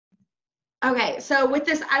Okay, so with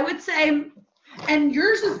this, I would say, and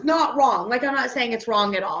yours is not wrong. Like, I'm not saying it's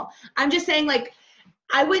wrong at all. I'm just saying, like,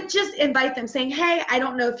 I would just invite them saying, hey, I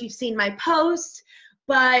don't know if you've seen my post,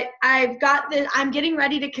 but I'm getting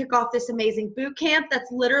ready to kick off this amazing boot camp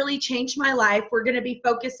that's literally changed my life. We're going to be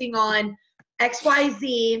focusing on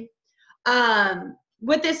XYZ.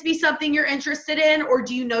 Would this be something you're interested in, or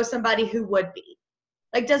do you know somebody who would be?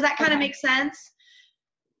 Like, does that kind of make sense?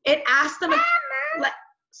 It asks them,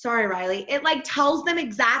 sorry, Riley. It like tells them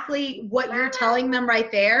exactly what you're telling them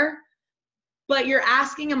right there, but you're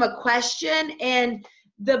asking them a question, and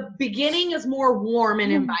the beginning is more warm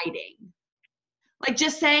and inviting. Like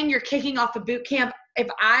just saying you're kicking off a boot camp. If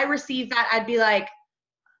I received that, I'd be like,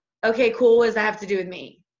 okay, cool. What does that have to do with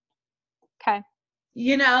me? Okay.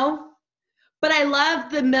 You know? But I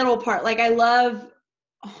love the middle part. Like I love,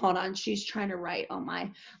 hold on, she's trying to write on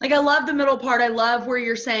my, like I love the middle part. I love where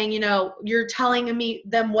you're saying, you know, you're telling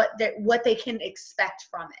them what they can expect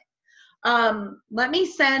from it. Let me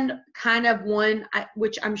send kind of one,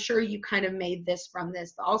 which I'm sure you kind of made this from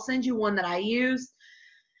this, but I'll send you one that I use.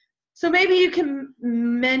 So maybe you can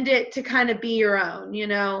mend it to kind of be your own, you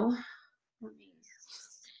know?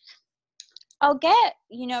 I'll get,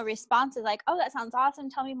 you know, responses like, oh, that sounds awesome.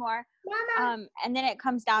 Tell me more. And then it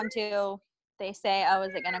comes down to, they say, oh,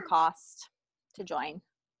 is it going to cost to join?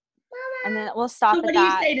 And then we'll stop at that. So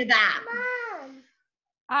what do you say to that?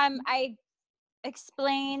 I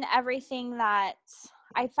explain everything that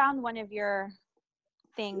I found one of your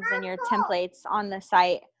things in your templates on the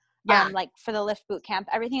site. Yeah. Like for the Lift Bootcamp,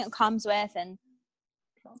 everything it comes with, and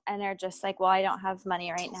they're just like, well, I don't have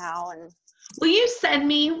money right now. And will you send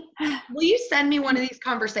me one of these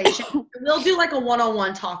conversations? We'll do like a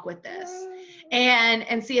one-on-one talk with this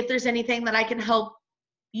and see if there's anything that I can help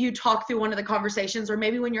you talk through one of the conversations, or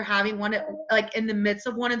maybe when you're having one, like in the midst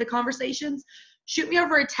of one of the conversations, shoot me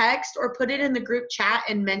over a text or put it in the group chat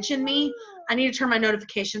and mention me. I need to turn my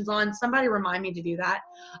notifications on. Somebody remind me to do that.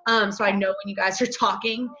 So I know when you guys are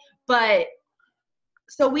talking, but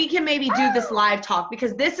so we can maybe do this live talk,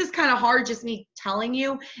 because this is kind of hard, just me telling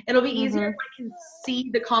you. It'll be easier if I can see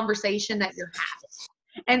the conversation that you're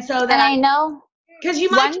having. And so that I know, because you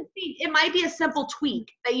might it might be a simple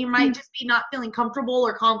tweak that you might just be not feeling comfortable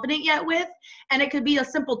or confident yet with. And it could be a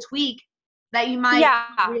simple tweak that you might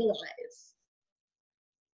realize.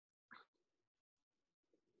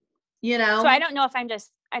 You know? So I don't know if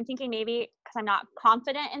I'm thinking maybe because I'm not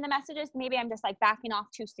confident in the messages, maybe I'm just like backing off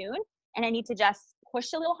too soon, and I need to just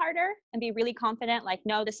push a little harder and be really confident. Like,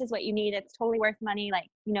 no, this is what you need. It's totally worth money. Like,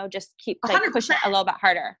 you know, just keep like pushing it a little bit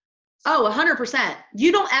harder. Oh, 100%.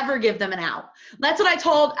 You don't ever give them an out. That's what I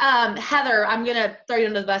told Heather. I'm going to throw you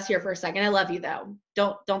under the bus here for a second. I love you though.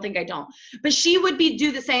 Don't think I don't. But she would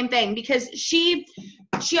do the same thing, because she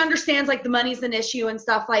understands like the money's an issue and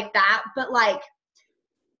stuff like that. But like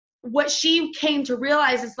what she came to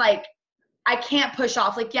realize is like, I can't push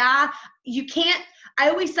off. Like, yeah, you can't. I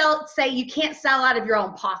always say you can't sell out of your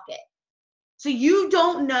own pocket. So you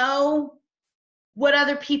don't know what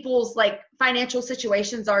other people's like financial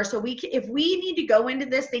situations are. So if we need to go into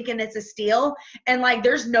this thinking it's a steal, and like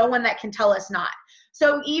there's no one that can tell us not.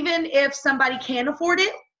 So even if somebody can afford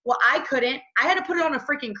it, well, I couldn't. I had to put it on a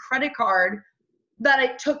freaking credit card that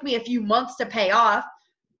it took me a few months to pay off,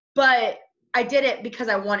 but I did it because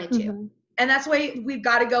I wanted to. Mm-hmm. And that's why we've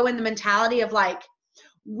got to go in the mentality of like,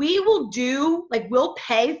 we'll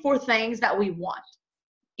pay for things that we want,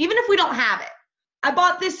 even if we don't have it. I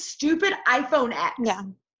bought this stupid iPhone X. Yeah.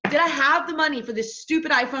 Did I have the money for this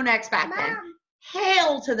stupid iPhone X back then?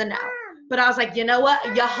 Hell to the no. But I was like, you know what?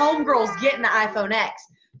 Your homegirl's getting the iPhone X.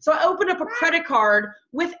 So I opened up a credit card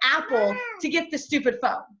with Apple to get this stupid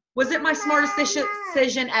phone. Was it my smartest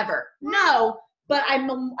decision ever? No, but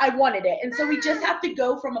I wanted it. And so we just have to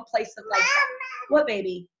go from a place of like, what,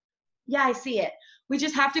 baby? Yeah, I see it. We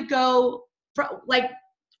just have to go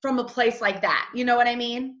from a place like that. You know what I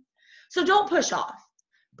mean? So don't push off,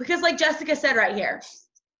 because like Jessica said right here,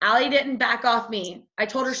 Allie didn't back off me. I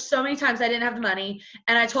told her so many times I didn't have the money,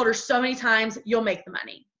 and I told her so many times you'll make the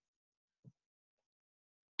money.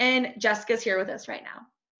 And Jessica's here with us right now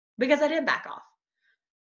because I didn't back off.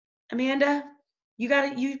 Amanda, you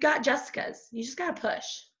got Jessica's. You just got to push.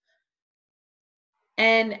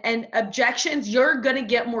 And objections, you're going to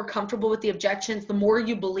get more comfortable with the objections the more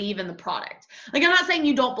you believe in the product. Like, I'm not saying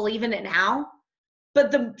you don't believe in it now, but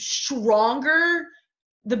the stronger,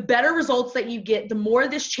 the better results that you get, the more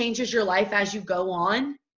this changes your life as you go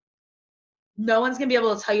on. No one's going to be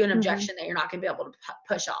able to tell you an objection that you're not going to be able to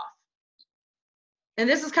push off. And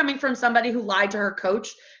this is coming from somebody who lied to her coach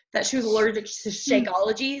that she was allergic to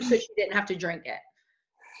Shakeology, so she didn't have to drink it.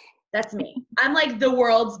 That's me. I'm like the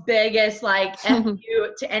world's biggest, like, F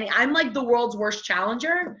you to any, I'm like the world's worst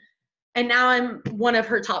challenger. And now I'm one of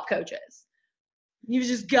her top coaches. You've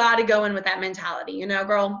just got to go in with that mentality, you know,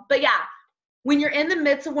 girl. But yeah, when you're in the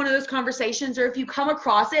midst of one of those conversations, or if you come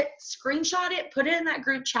across it, screenshot it, put it in that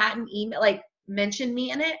group chat and email, like mention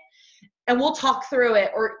me in it, and we'll talk through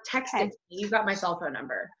it, or text it to me. You've got my cell phone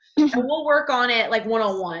number. And we'll work on it like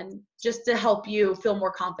one-on-one just to help you feel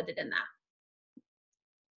more confident in that.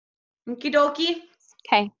 Okie dokie.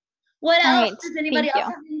 Okay. What All else? right. Does anybody Thank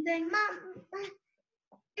else you. have anything?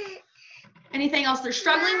 Anything else they're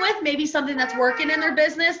struggling with? Maybe something that's working in their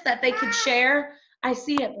business that they could share? I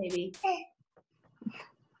see it, baby.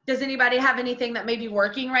 Does anybody have anything that may be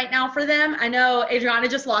working right now for them? I know Adriana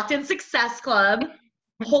just locked in Success Club.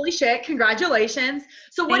 Holy shit, congratulations.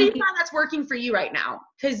 So what do you find that's working for you right now?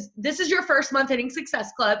 Because this is your first month hitting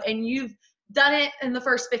Success Club, and you've done it in the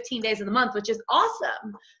first 15 days of the month, which is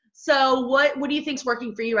awesome. So what do you think's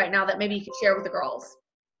working for you right now that maybe you can share with the girls?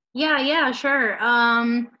 Yeah, sure.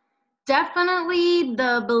 Definitely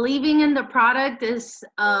the believing in the product is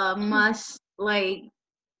a must. Like,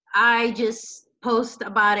 I just post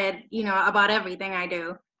about it, you know, about everything I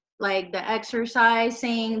do. Like the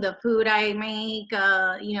exercising, the food I make,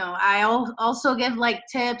 you know, I also give like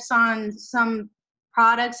tips on some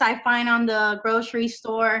products I find on the grocery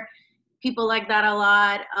store. People like that a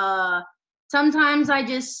lot. Sometimes I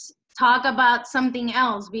just talk about something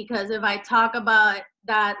else, because if I talk about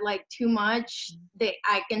that like too much,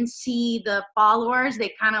 I can see the followers,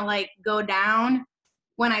 they kind of like go down.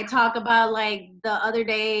 When I talk about, like, the other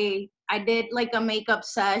day, I did like a makeup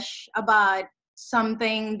sesh about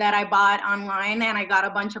something that I bought online, and I got a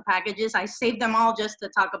bunch of packages. I saved them all just to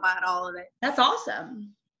talk about all of it. That's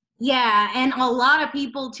awesome. Yeah, and a lot of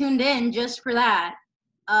people tuned in just for that.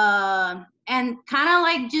 And kind of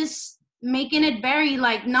like just making it very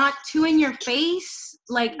like not too in your face.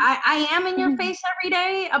 Like I am in your face every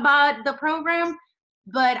day about the program,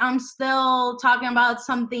 but I'm still talking about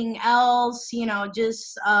something else, you know,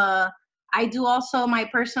 just I do also my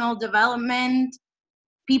personal development.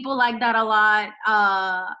 People like that a lot.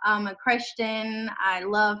 I'm a Christian. I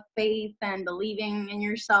love faith and believing in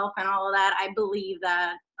yourself and all of that. I believe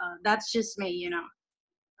that that's just me, you know.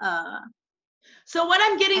 So what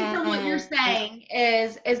I'm getting from what you're saying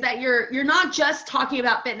is that you're not just talking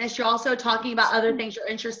about fitness, you're also talking about other things you're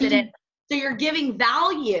interested in. So you're giving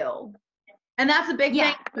value. And that's a big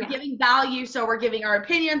thing. We're giving value. So we're giving our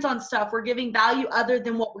opinions on stuff. We're giving value other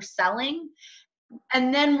than what we're selling.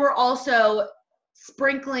 And then we're also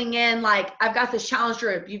sprinkling in, like, I've got this challenge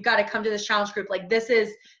group. You've got to come to this challenge group. Like, this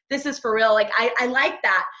is for real. Like, I like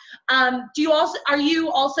that. Are you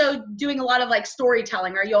also doing a lot of like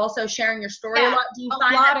storytelling? Are you also sharing your story a lot? Do you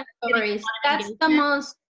find a lot of stories?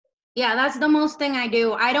 That's the most thing I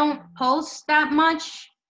do. I don't post that much,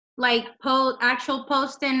 like actual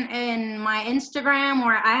post in my Instagram,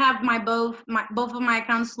 or I have both of my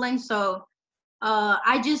accounts linked. So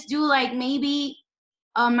I just do like maybe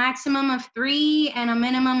a maximum of 3 and a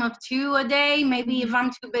minimum of 2 a day. Maybe if I'm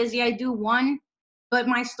too busy, I do 1. But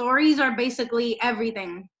my stories are basically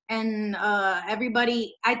everything. And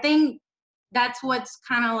everybody, I think that's what's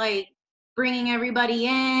kind of like bringing everybody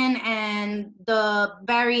in, and the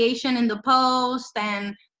variation in the post.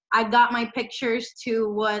 And I got my pictures to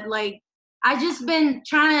what, like, I just been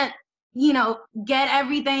trying to, you know, get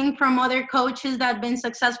everything from other coaches that have been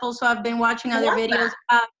successful. So I've been watching other videos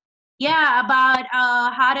about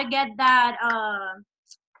how to get that,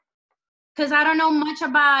 because I don't know much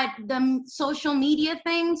about the social media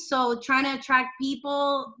thing. So trying to attract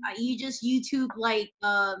people, you just YouTube like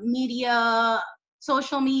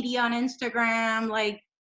social media on Instagram. Like,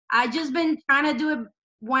 I just been trying to do it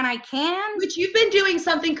when I can. Which you've been doing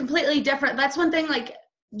something completely different. That's one thing, like,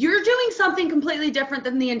 you're doing something completely different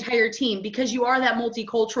than the entire team, because you are that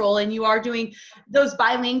multicultural and you are doing those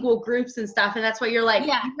bilingual groups and stuff. And that's why you're like,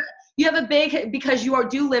 you have a big, because you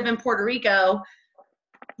do live in Puerto Rico,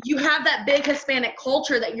 you have that big Hispanic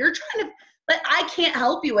culture that you're trying to, but I can't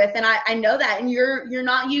help you with. And I know that. And you're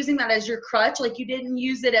not using that as your crutch. Like, you didn't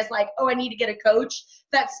use it as like, oh, I need to get a coach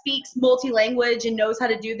that speaks multi-language and knows how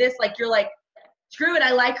to do this. Like, you're like, screw it,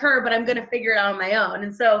 I like her, but I'm going to figure it out on my own.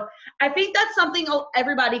 And so I think that's something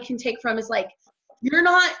everybody can take from, is like, you're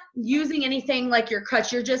not using anything like your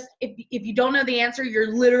crutch. You're just, if you don't know the answer,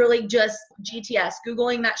 you're literally just GTS,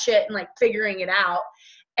 Googling that shit and like figuring it out.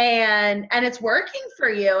 And it's working for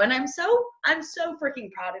you. And I'm so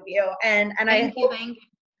freaking proud of you. And thank you.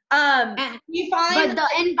 You find, but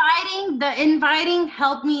the inviting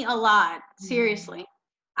helped me a lot. Seriously.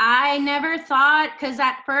 I never thought, because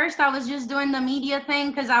at first I was just doing the media thing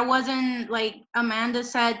because I wasn't, like Amanda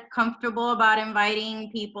said, comfortable about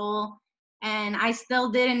inviting people. And I still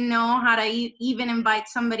didn't know how to even invite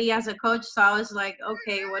somebody as a coach. So I was like,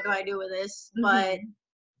 okay, what do I do with this? But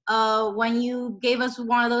when you gave us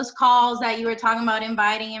one of those calls that you were talking about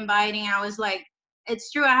inviting, I was like,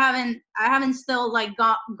 it's true. I haven't still like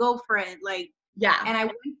go for it. Like, Yeah. And I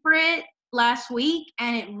went for it last week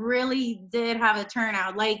and it really did have a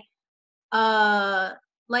turnout. Like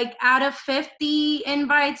out of 50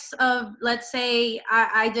 invites of, let's say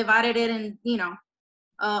I divided it in,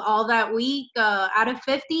 all that week, out of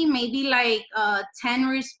 50, maybe like 10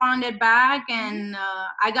 responded back, and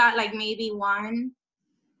I got like maybe one.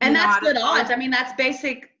 And that's good odds. I mean, that's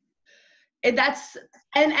basic. And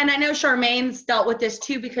I know Charmaine's dealt with this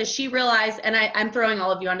too, because she realized, and I'm throwing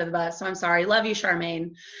all of you under the bus, so I'm sorry. Love you,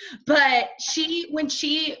 Charmaine. But she's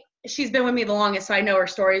been with me the longest, so I know her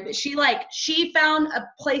story. But she found a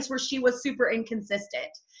place where she was super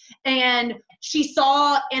inconsistent. And she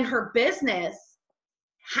saw in her business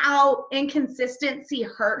how inconsistency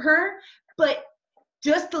hurt her. But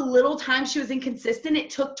just the little time she was inconsistent, it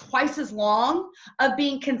took twice as long of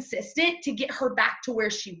being consistent to get her back to where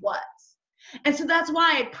she was. And so that's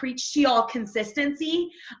why I preach to y'all consistency.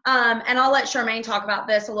 And I'll let Charmaine talk about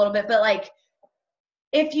this a little bit, but like,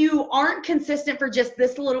 if you aren't consistent for just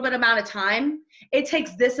this little bit amount of time, it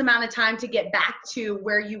takes this amount of time to get back to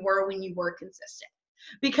where you were when you were consistent,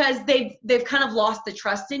 because they've kind of lost the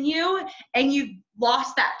trust in you, and you've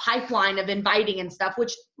lost that pipeline of inviting and stuff,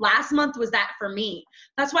 which last month was that for me.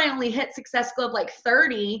 That's why I only hit Success Club like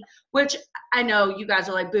 30, which I know you guys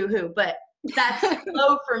are like boo-hoo, but that's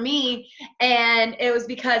low for me. And it was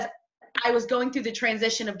because I was going through the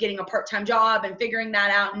transition of getting a part-time job and figuring that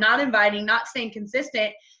out, not inviting, not staying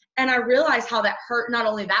consistent. And I realized how that hurt not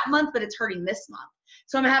only that month, but it's hurting this month.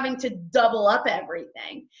 So I'm having to double up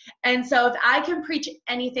everything. And so if I can preach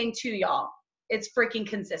anything to y'all, it's freaking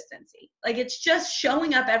consistency. Like, it's just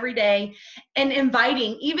showing up every day and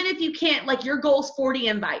inviting, even if you can't, like your goal is 40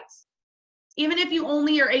 invites. Even if you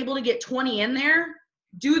only are able to get 20 in there,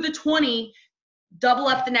 do the 20, double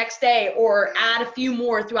up the next day, or add a few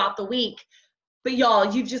more throughout the week. But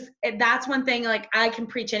y'all, that's one thing, like I can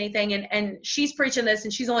preach anything, and she's preaching this,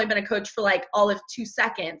 and she's only been a coach for like all of 2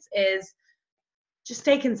 seconds, is just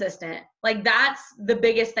stay consistent. Like, that's the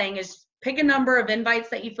biggest thing, is pick a number of invites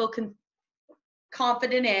that you feel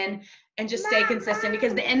confident in, and just stay consistent,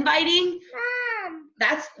 because the inviting,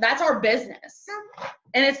 that's our business.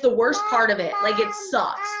 And it's the worst part of it. Like, it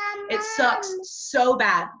sucks. It sucks so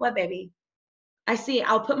bad. What, baby? I see.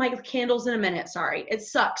 I'll put my candles in a minute. Sorry. It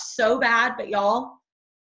sucks so bad, but y'all,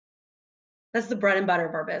 that's the bread and butter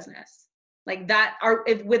of our business. Like that,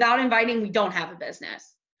 if without inviting, we don't have a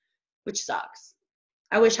business, which sucks.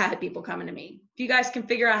 I wish I had people coming to me. If you guys can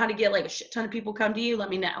figure out how to get like a shit ton of people come to you, let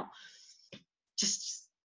me know. Just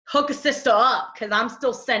hook a sister up, because I'm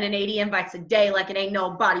still sending 80 invites a day like it ain't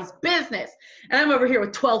nobody's business. And I'm over here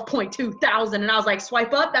with 12.2 thousand, and I was like,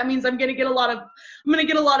 swipe up, that means I'm gonna get a lot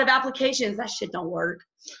of applications. That shit don't work.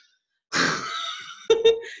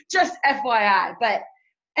 Just FYI. But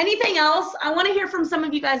anything else? I want to hear from some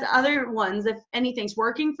of you guys, other ones, if anything's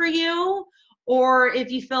working for you, or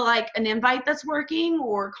if you feel like an invite that's working,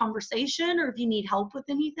 or conversation, or if you need help with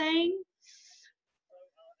anything.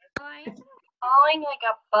 Following like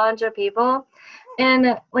a bunch of people,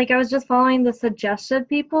 and like I was just following the suggested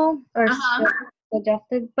people, or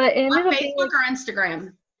suggested, but it ended up being Facebook or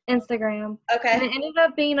Instagram? Instagram. Okay. And it ended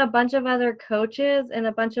up being a bunch of other coaches and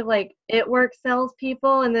a bunch of like It Works sales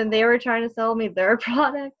people, and then they were trying to sell me their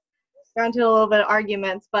product. Got into a little bit of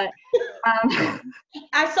arguments, but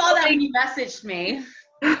I saw that when you messaged me.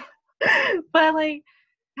 But like,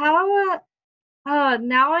 how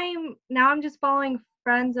now I'm just following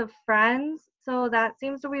friends of friends, so that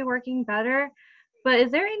seems to be working better. But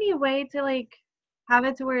is there any way to like have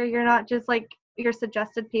it to where you're not just like your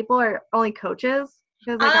suggested people are only coaches?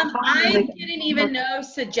 Because like I didn't even know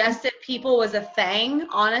suggested people was a thing,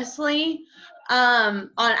 honestly.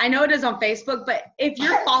 I know it is on Facebook, but if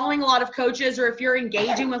you're following a lot of coaches, or if you're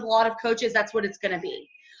engaging with a lot of coaches, that's what it's going to be.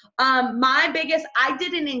 I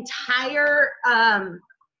did an entire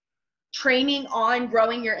training on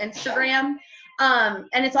growing your Instagram.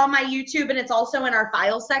 And it's on my YouTube, and it's also in our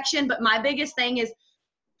file section. But my biggest thing is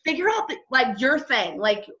figure out your thing.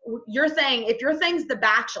 Like your thing, if your thing's The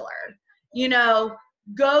Bachelor,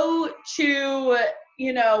 go to,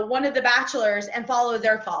 one of the bachelors and follow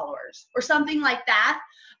their followers or something like that.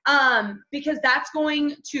 Because that's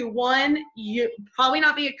going to, 1, you probably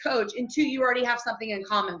not be a coach, and 2, you already have something in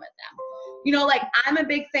common with them. You know, like I'm a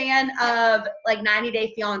big fan of like 90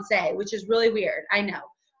 Day Fiance, which is really weird, I know.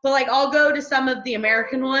 But like I'll go to some of the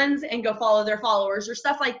American ones and go follow their followers or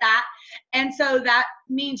stuff like that. And so that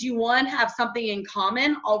means you, one, have something in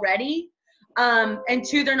common already. And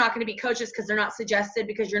two, they're not going to be coaches because they're not suggested,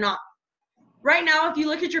 because you're not. Right now, if you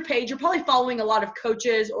look at your page, you're probably following a lot of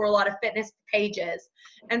coaches or a lot of fitness pages.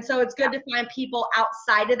 And so it's good to find people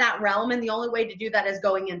outside of that realm. And the only way to do that is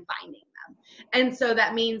going and finding them. And so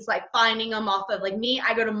that means like finding them off of, like me,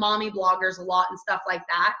 I go to mommy bloggers a lot and stuff like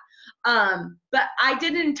that. But I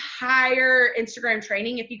did an entire Instagram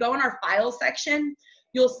training. If you go in our file section,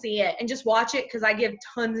 you'll see it, and just watch it because I give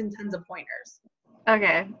tons and tons of pointers.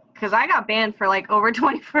 Okay, because I got banned for like over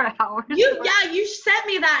 24 hours. You sent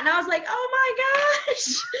me that, and I was like, oh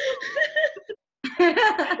my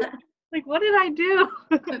gosh. Like, what did I do?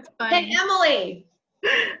 That's funny. Hey, Emily,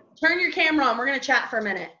 turn your camera on. We're going to chat for a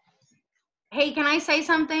minute. Hey, can I say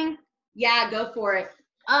something? Yeah, go for it.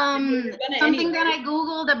 Something that I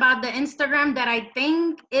Googled about the Instagram that I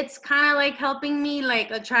think it's kind of like helping me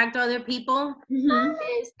like attract other people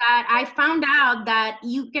is that I found out that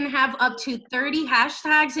you can have up to 30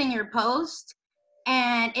 hashtags in your post,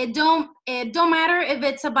 and it don't matter if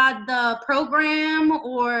it's about the program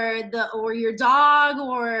or your dog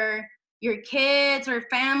or your kids or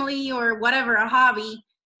family or whatever, a hobby,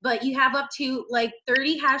 but you have up to like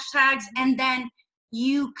 30 hashtags, and then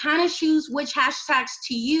you kind of choose which hashtags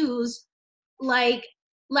to use. Like,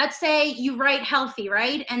 let's say you write healthy,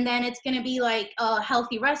 right? And then it's going to be like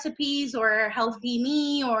healthy recipes or healthy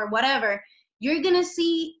me or whatever. You're going to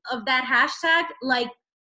see of that hashtag, like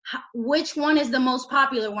which one is the most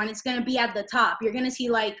popular one. It's going to be at the top. You're going to see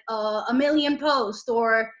like 1 million posts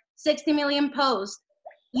or 60 million posts.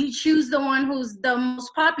 You choose the one who's the most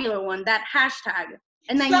popular one, that hashtag.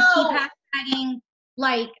 And then you keep hashtagging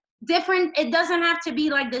like different. It doesn't have to be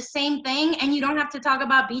like the same thing, and you don't have to talk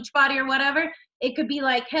about Beachbody or whatever. It could be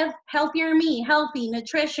like healthier me, healthy,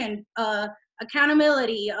 nutrition,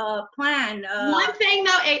 accountability, plan. One thing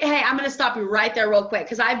though, hey, I'm going to stop you right there real quick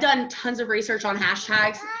because I've done tons of research on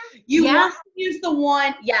hashtags. You want to use the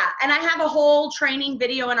one, and I have a whole training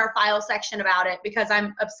video in our file section about it because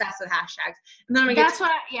I'm obsessed with hashtags. And then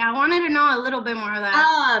I wanted to know a little bit more of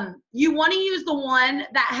that. You want to use the one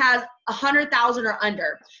that has 100,000 or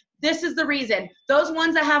under. This is the reason. Those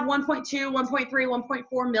ones that have 1.2, 1.3,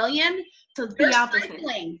 1.4 million, so they're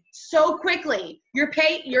cycling so quickly. Your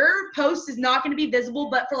post is not going to be visible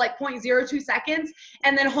but for like 0.02 seconds,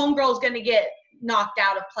 and then homegirl is going to get knocked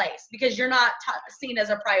out of place because you're not seen as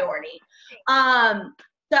a priority.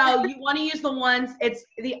 So you want to use the ones, it's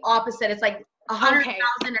the opposite. It's like 100,000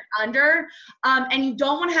 or under. And you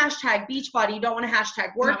don't want to hashtag Beachbody. You don't want to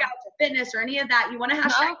hashtag workouts or fitness or any of that. You want to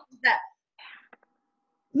hashtag that.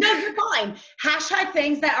 No, you're fine. Hashtag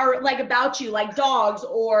things that are like about you, like dogs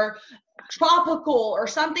or tropical or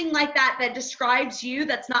something like that, that describes you,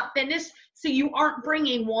 that's not fitness. So you aren't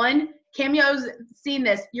bringing one. Cameo's seen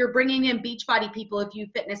this. You're bringing in Beachbody people if you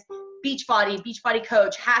fitness. Beachbody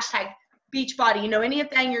coach, hashtag Beachbody. You know,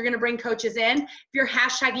 anything you're going to bring coaches in. If you're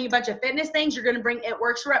hashtagging a bunch of fitness things, you're going to bring It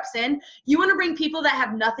Works reps in. You want to bring people that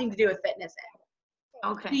have nothing to do with fitness in.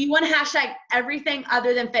 Okay. So you want to hashtag everything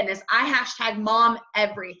other than fitness. I hashtag mom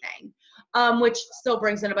everything, which still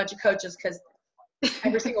brings in a bunch of coaches because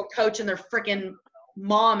every single coach and their freaking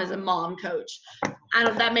mom is a mom coach.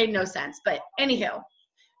 That made no sense. But anywho,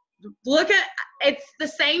 it's the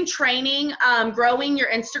same training, growing your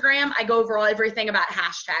Instagram. I go over everything about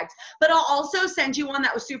hashtags, but I'll also send you one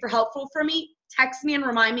that was super helpful for me. Text me and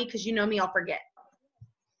remind me because you know me, I'll forget.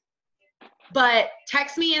 But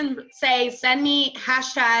text me and send me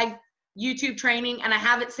hashtag YouTube training, and I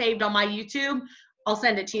have it saved on my YouTube. I'll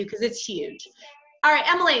send it to you because it's huge. All right,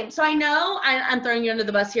 Emily, so I know I'm throwing you under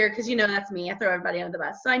the bus here because you know that's me. I throw everybody under the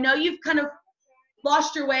bus. So I know you've kind of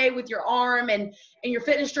lost your way with your arm, and your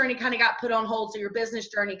fitness journey kind of got put on hold, so your business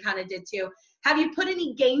journey kind of did too. Have you put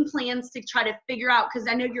any game plans to try to figure out, because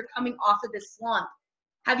I know you're coming off of this slump.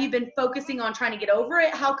 Have you been focusing on trying to get over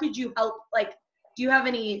it? How could you help? Like, do you have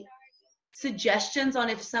any suggestions on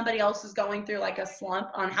if somebody else is going through like a slump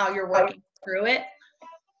on how you're working through it?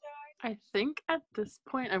 I think at this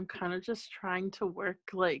point I'm kind of just trying to work,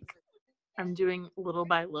 like I'm doing little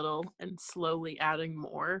by little and slowly adding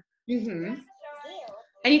more. Mm-hmm.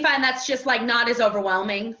 And you find that's just like not as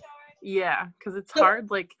overwhelming? Yeah, because it's hard.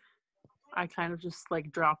 Like I kind of just like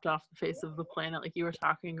dropped off the face of the planet, like you were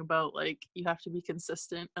talking about, like you have to be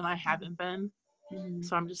consistent, and I haven't been.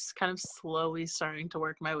 So I'm just kind of slowly starting to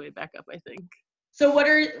work my way back up, I think. So what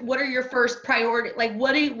are your first priority? Like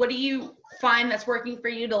what do you find that's working for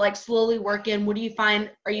you to like slowly work in? What do you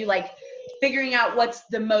find? Are you like figuring out what's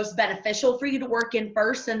the most beneficial for you to work in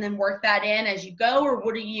first and then work that in as you go? Or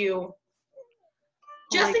what are you,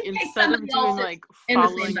 just like in case instead of somebody doing else is like in the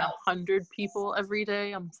same following boat? 100 people every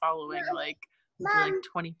day, I'm following like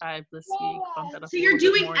 25 this week, bump it up So a you're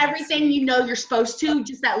little bit doing more next everything week. you know you're supposed to,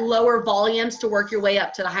 just at lower volumes to work your way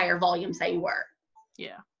up to the higher volumes that you were.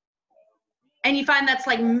 Yeah. And you find that's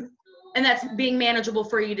like, and that's being manageable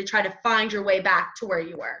for you to try to find your way back to where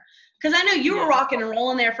you were. Because I know you were rocking and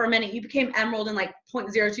rolling there for a minute. You became emerald in like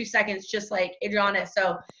 0.02 seconds, just like Adriana.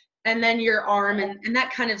 So, and then your arm, and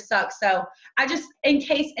that kind of sucks. So I just, in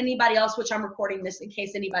case anybody else, which I'm recording this, in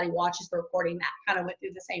case anybody watches the recording, that kind of went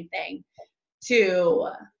through the same thing too.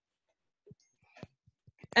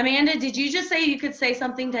 Amanda, did you just say you could say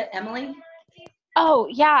something to Emily? Oh,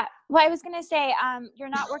 yeah. Well, I was going to say, you're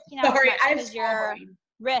not working out Sorry, as much because your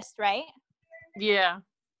wrist, right? Yeah.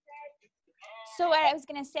 So what I was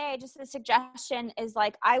going to say, just a suggestion is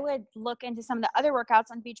like, I would look into some of the other workouts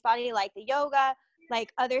on Beachbody, like the yoga,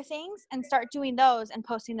 like other things, and start doing those and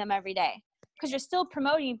posting them every day. Because you're still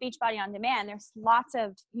promoting Beachbody on demand. There's lots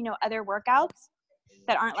of, other workouts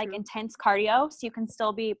that aren't like intense cardio. So you can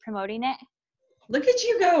still be promoting it. Look at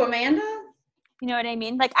you go, Amanda. You know what I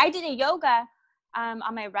mean? Like I did a yoga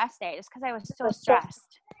on my rest day just because I was so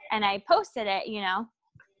stressed. And I posted it,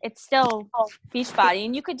 it's still Beachbody.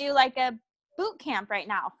 And you could do like a boot camp right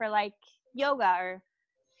now for like yoga or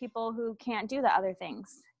people who can't do the other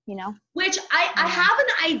things, Which I have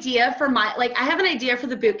an idea for I have an idea for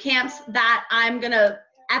the boot camps that I'm going to,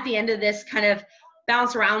 at the end of this, kind of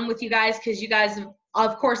bounce around with you guys, because you guys,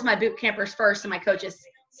 of course, my boot campers first and my coaches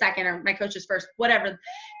second, or my coaches first, whatever.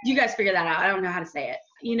 You guys figure that out. I don't know how to say it.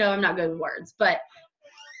 I'm not good with words, but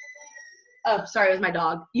oh, sorry, it was my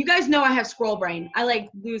dog. You guys know I have squirrel brain. I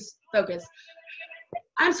lose focus.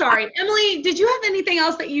 I'm sorry. Emily, did you have anything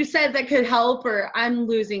else that you said that could help, or I'm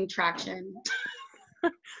losing traction?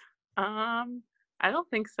 I don't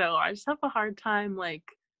think so. I just have a hard time,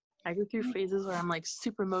 I go through phases where I'm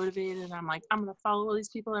super motivated and I'm I'm gonna follow all these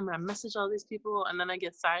people, I'm gonna message all these people, and then I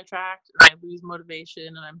get sidetracked and I lose motivation,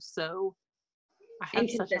 and I have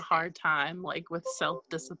such a hard time with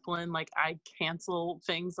self-discipline. I cancel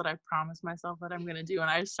things that I promised myself that I'm gonna do.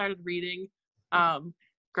 And I started reading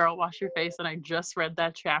Girl Wash Your Face, and I just read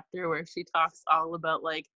that chapter where she talks all about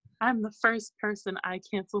I'm the first person I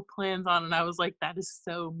cancel plans on, and I was like, that is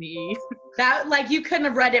so me. That you couldn't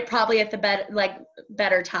have read it probably at the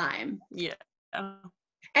better time. Yeah.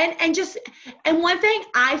 And one thing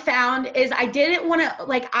I found is I didn't want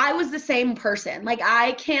to, I was the same person.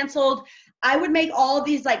 I canceled, I would make all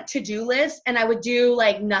these to-do lists and I would do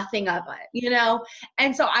nothing of it,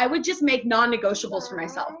 And so I would just make non-negotiables for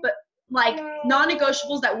myself, but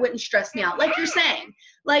non-negotiables that wouldn't stress me out. Like you're saying,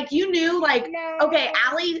 you knew okay,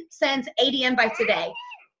 Allie sends 80 invites a day.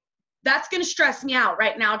 That's going to stress me out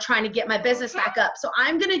right now trying to get my business back up. So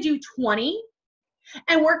I'm going to do 20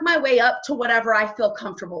 and work my way up to whatever I feel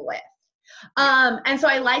comfortable with. And so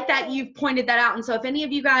I like that you've pointed that out. And so if any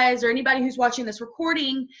of you guys or anybody who's watching this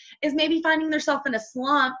recording is maybe finding themselves in a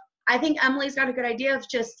slump, I think Emily's got a good idea of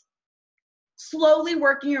just slowly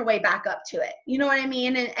working your way back up to it. You know what I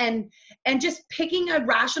mean? And just picking a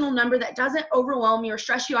rational number that doesn't overwhelm you or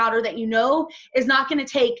stress you out, or that is not going to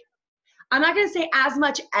take, I'm not going to say as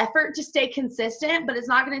much effort to stay consistent, but it's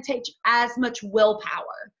not going to take as much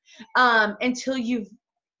willpower until you've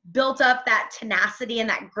built up that tenacity and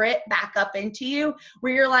that grit back up into you,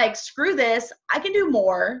 where you're screw this, I can do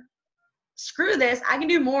more. Screw this, I can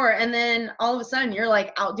do more. And then all of a sudden you're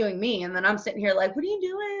outdoing me. And then I'm sitting here what are you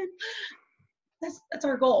doing? That's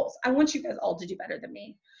our goals. I want you guys all to do better than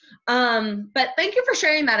me. But thank you for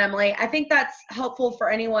sharing that, Emily. I think that's helpful for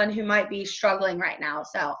anyone who might be struggling right now.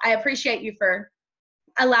 So I appreciate you for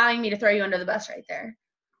allowing me to throw you under the bus right there.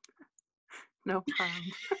 No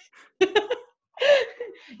problem.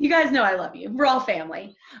 You guys know I love you. We're all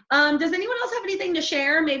family. Does anyone else have anything to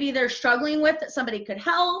share? Maybe they're struggling with that somebody could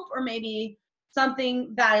help, or maybe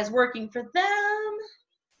something that is working for them.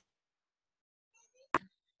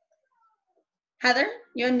 Heather,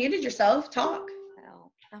 you unmuted yourself. Talk.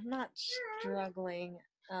 Well, I'm not struggling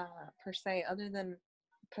per se, other than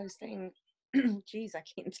posting, geez, I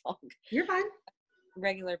can't talk. You're fine.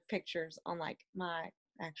 Regular pictures on my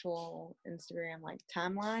actual Instagram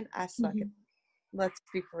timeline. I suck at, let's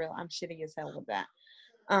be for real, I'm shitty as hell with that.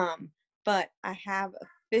 But I have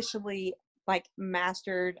officially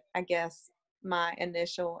mastered, I guess, my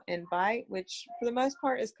initial invite, which for the most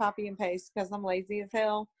part is copy and paste because I'm lazy as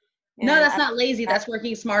hell. No, that's not lazy. That's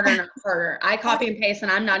working smarter, not harder. I copy and paste,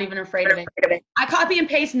 and I'm not even afraid of it. I copy and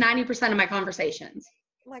paste 90% of my conversations.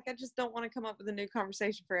 I just don't want to come up with a new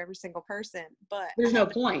conversation for every single person. But there's no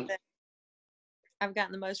point. I've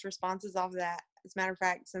gotten the most responses off of that. As a matter of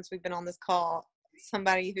fact, since we've been on this call,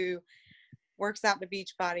 somebody who works out in a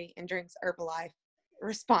Beachbody and drinks Herbalife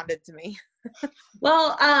responded to me.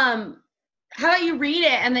 Well, how about you read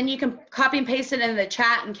it and then you can copy and paste it in the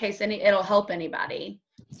chat in case it'll help anybody.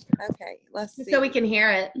 Okay, let's see. So we can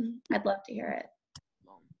hear it. I'd love to hear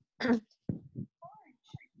it.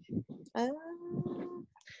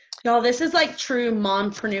 Y'all, this is like true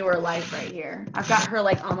mompreneur life right here. I've got her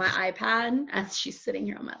like on my iPad as she's sitting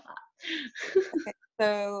here on my lap. Okay,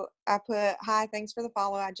 so I put, hi, thanks for the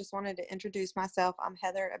follow. I just wanted to introduce myself. I'm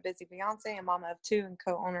Heather, a busy Beyonce, a mama of 2 and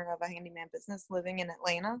co-owner of a handyman business living in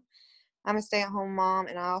Atlanta. I'm a stay-at-home mom,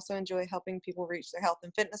 and I also enjoy helping people reach their health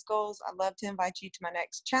and fitness goals. I'd love to invite you to my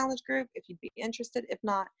next challenge group if you'd be interested. If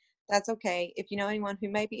not, that's okay. If you know anyone who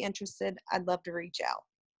may be interested, I'd love to reach out.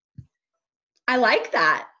 I like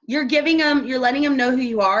that. You're letting them know who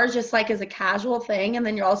you are, just like as a casual thing, and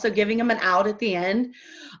then you're also giving them an out at the end.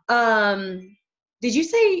 Did you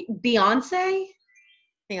say Beyonce?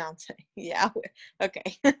 Beyonce, yeah. Okay.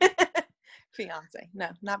 Fiance. No,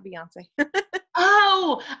 not Beyonce.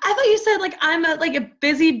 Oh, I thought you said like I'm a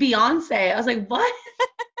busy Beyonce. I was like, what?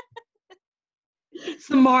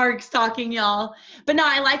 Some Marks talking, y'all. But no,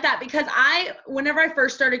 I like that because whenever I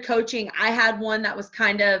first started coaching, I had one that was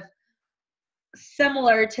kind of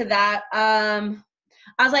similar to that.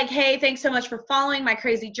 I was like, hey, thanks so much for following my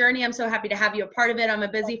crazy journey. I'm so happy to have you a part of it. I'm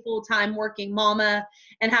a busy full-time working mama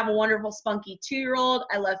and have a wonderful spunky 2-year-old.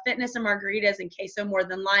 I love fitness and margaritas and queso more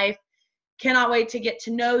than life. Cannot wait to get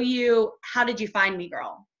to know you. How did you find me,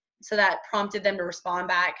 girl? So that prompted them to respond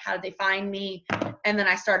back. How did they find me? And then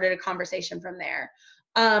I started a conversation from there.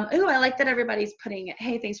 I like that everybody's putting it.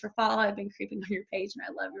 Hey, thanks for following. I've been creeping on your page and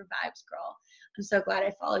I love your vibes, girl. I'm so glad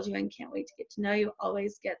I followed you and can't wait to get to know you.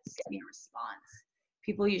 Always gets me a response.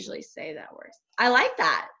 People usually say that word. I like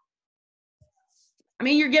that. I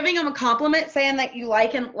mean, you're giving them a compliment saying that you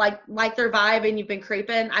like and like their vibe and you've been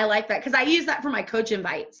creeping. I like that because I use that for my coach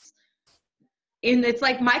invites. And it's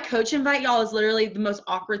like my coach invite, y'all, is literally the most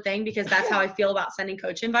awkward thing because that's how I feel about sending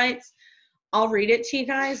coach invites. I'll read it to you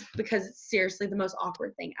guys because it's seriously the most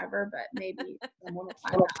awkward thing ever, but maybe someone will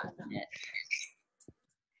find out in it.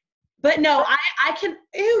 But no, I can,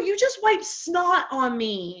 ew, you just wiped snot on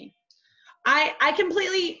me. I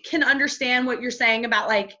completely can understand what you're saying about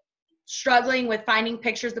like struggling with finding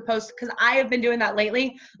pictures to post because I have been doing that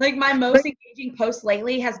lately. Like my most engaging post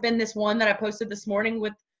lately has been this one that I posted this morning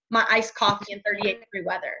with my iced coffee in 38-degree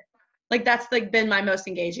weather. Like that's like been my most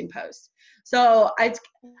engaging post. So I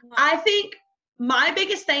think my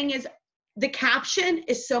biggest thing is the caption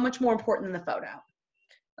is so much more important than the photo.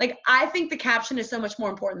 Like I think the caption is so much more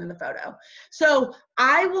important than the photo. So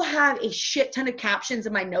I will have a shit ton of captions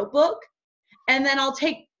in my notebook and then I'll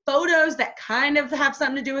take photos that kind of have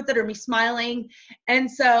something to do with it or me smiling. And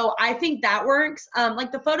so I think that works.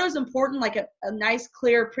 Like the photo is important, like a nice,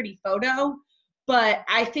 clear, pretty photo. But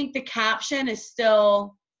I think the caption is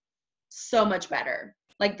still so much better.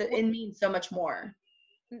 Like it means so much more.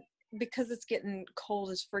 Because it's getting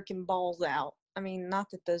cold as freaking balls out. I mean, not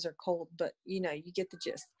that those are cold, but you get the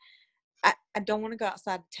gist. I don't want to go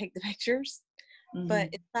outside to take the pictures, but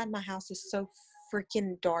inside my house is so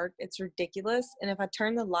freaking dark. It's ridiculous. And if I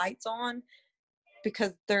turn the lights on,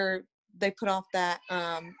 because they put off that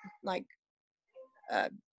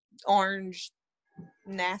orange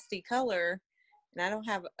nasty color, and I don't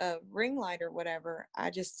have a ring light or whatever, I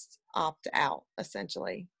just opt out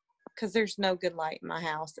essentially because there's no good light in my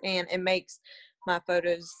house and it makes my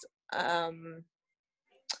photos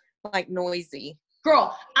like noisy.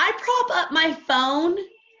 Girl, I prop up my phone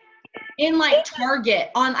in like Target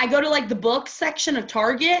I go to like the book section of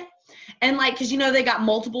Target and like because they got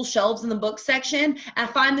multiple shelves in the book section. I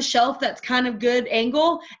find the shelf that's kind of good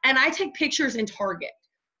angle and I take pictures in Target.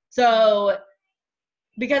 So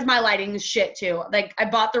because my lighting is shit too. Like I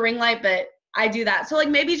bought the ring light, but I do that. So like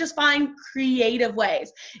maybe just find creative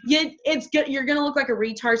ways. It's good. You're going to look like a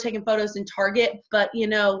retard taking photos in Target, but you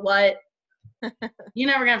know what? You're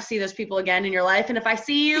never going to see those people again in your life. And if I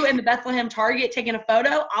see you in the Bethlehem Target taking a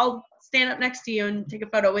photo, I'll stand up next to you and take a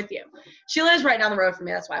photo with you. She lives right down the road from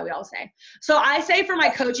me. That's why we all say. So I say for my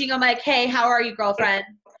coaching, I'm like, hey, how are you, girlfriend?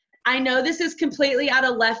 I know this is completely out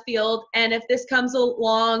of left field, and if this comes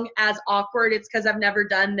along as awkward, it's because I've never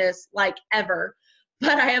done this, like, ever.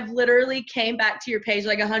 But I have literally came back to your page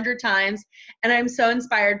like 100 times, and I'm so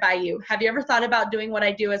inspired by you. Have you ever thought about doing what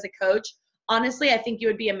I do as a coach? Honestly, I think you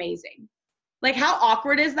would be amazing. Like, how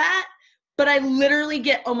awkward is that? But I literally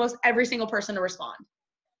get almost every single person to respond.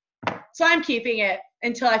 So I'm keeping it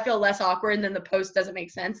until I feel less awkward, and then the post doesn't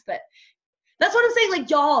make sense, but that's what I'm saying. Like,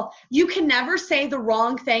 y'all, you can never say the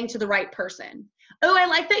wrong thing to the right person. Oh, I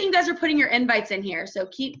like that you guys are putting your invites in here. So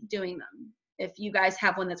keep doing them if you guys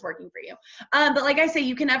have one that's working for you. But like I say,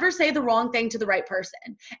 you can never say the wrong thing to the right person.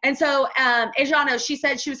 And so Ejano, she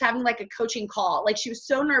said she was having like a coaching call. Like she was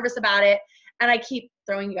so nervous about it. And I keep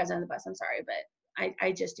throwing you guys under the bus. I'm sorry, but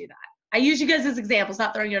I just do that. I use you guys as examples,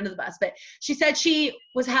 not throwing you under the bus. But she said she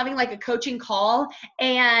was having like a coaching call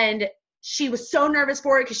and she was so nervous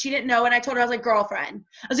for it because she didn't know. And I told her, I was like, girlfriend,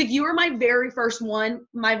 I was like, you were my very first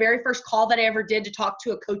call that I ever did to talk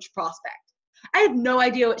to a coach prospect. I had no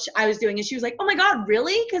idea what I was doing. And she was like, oh my God,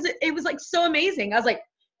 really? Because it was like so amazing. I was like,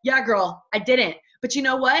 yeah, girl, I didn't. But you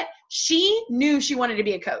know what? She knew she wanted to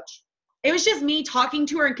be a coach. It was just me talking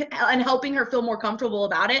to her and helping her feel more comfortable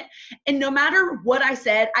about it. And no matter what I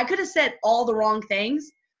said, I could have said all the wrong things.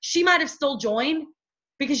 She might have still joined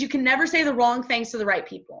because you can never say the wrong things to the right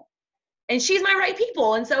people. And she's my right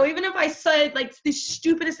people. And so even if I said like the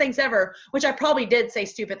stupidest things ever, which I probably did say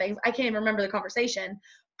stupid things, I can't even remember the conversation,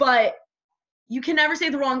 but you can never say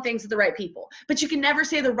the wrong things to the right people, but you can never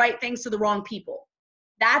say the right things to the wrong people.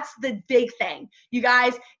 That's the big thing. You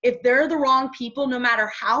guys, if they're the wrong people, no matter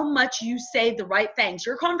how much you say the right things,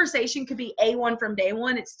 your conversation could be A1 from day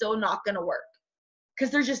one, it's still not going to work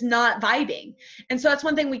because they're just not vibing. And so that's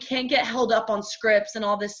one thing, we can't get held up on scripts and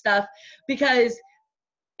all this stuff, because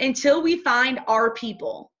until we find our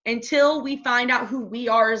people, until we find out who we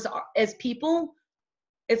are as people,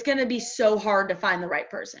 it's going to be so hard to find the right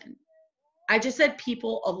person. I just said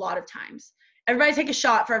people a lot of times. Everybody take a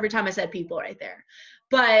shot for every time I said people right there.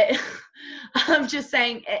 But I'm just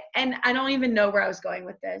saying, and I don't even know where I was going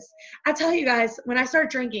with this. I tell you guys, when I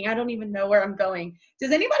start drinking, I don't even know where I'm going.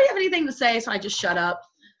 Does anybody have anything to say? So I just shut up.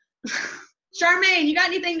 Charmaine, you got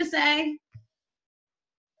anything to say?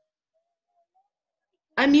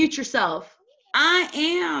 Unmute yourself. I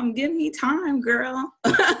am. Give me time, girl.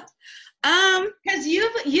 Because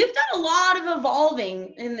you've done a lot of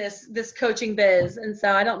evolving in this coaching biz, and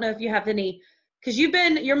so I don't know if you have any, because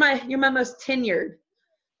you're my most tenured.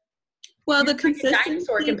 Well, you're the consistency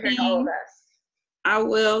compared to all of us. I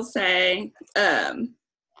will say,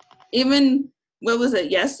 even what was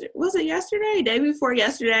it yesterday? Was it yesterday? Day before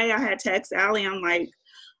yesterday, I had text Allie. I'm like,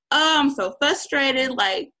 oh, I'm so frustrated.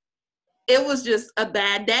 Like, it was just a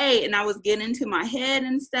bad day, and I was getting into my head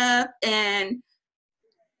and stuff, and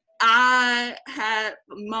I had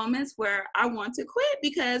moments where I want to quit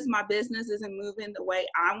because my business isn't moving the way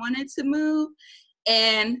I want it to move,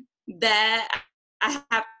 and that I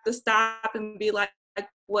have to stop and be like,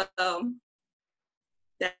 well,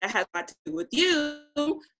 that has a lot to do with you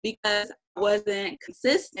because I wasn't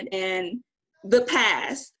consistent in the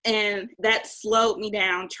past, and that slowed me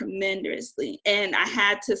down tremendously. And I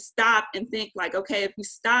had to stop and think like, okay, if you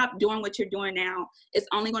stop doing what you're doing now, it's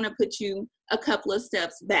only going to put you a couple of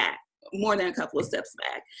steps back, more than a couple of steps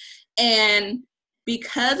back. And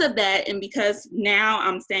because of that, and because now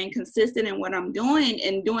I'm staying consistent in what I'm doing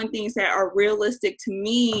and doing things that are realistic to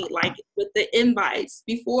me, like with the invites.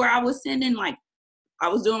 Before I was sending I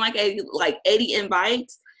was doing like 80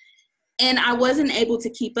 invites, and I wasn't able to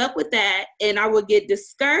keep up with that, and I would get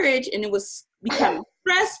discouraged, and it was becoming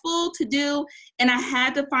stressful to do, and I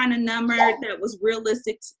had to find a number that was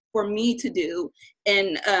realistic for me to do,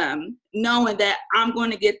 and knowing that I'm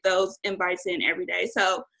going to get those invites in every day.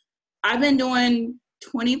 So I've been doing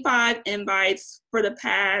 25 invites for the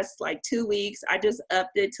past 2 weeks. I just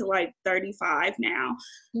upped it to 35 now,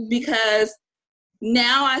 because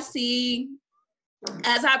now I see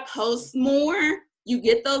as I post more, you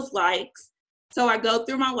get those likes. So I go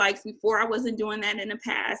through my likes. Before, I wasn't doing that in the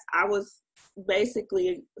past. I was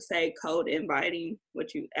basically, say, cold inviting,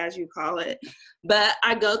 as you call it. But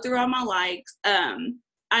I go through all my likes.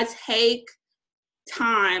 I take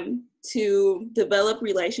time to develop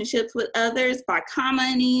relationships with others by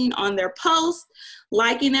commenting on their posts,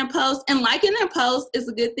 liking their posts. And liking their posts is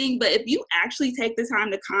a good thing, but if you actually take the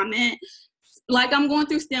time to comment, I'm going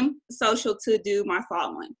through STEM Social to do my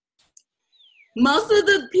following. Most of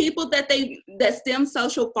the people that STEM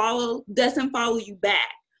Social follow doesn't follow you back.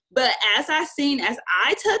 But as I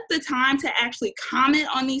took the time to actually comment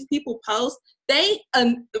on these people's posts, they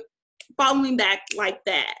follow me back like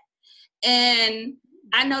that. And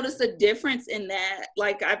I noticed a difference in that.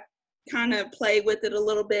 I kind of played with it a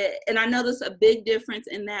little bit, and I noticed a big difference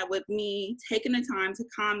in that with me taking the time to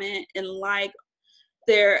comment and like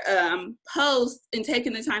their posts and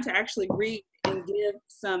taking the time to actually read and give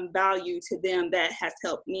some value to them. That has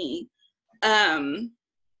helped me.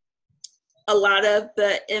 A lot of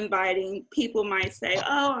the inviting people might say,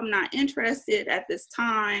 oh, I'm not interested at this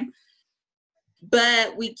time.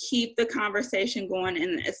 But we keep the conversation going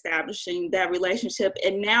and establishing that relationship.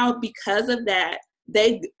 And now because of that,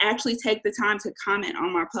 they actually take the time to comment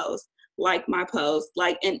on my post, like my post,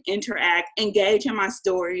 like, and interact, engage in my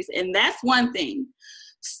stories. And that's one thing.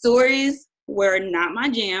 Stories were not my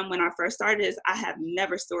jam when I first started this. I have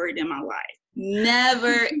never storied in my life.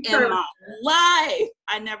 Never in my life.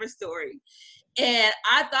 I never storied. And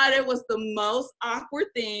I thought it was the most awkward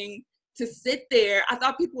thing to sit there. I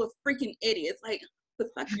thought people were freaking idiots. Like, the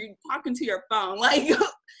fuck, you're talking to your phone. Like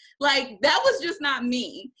that was just not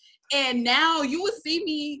me. And now you will see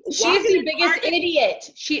me. She's the biggest idiot.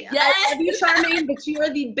 Yes. I love you, Charmaine, but you are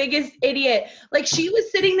the biggest idiot. Like, she was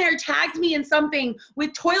sitting there, tagged me in something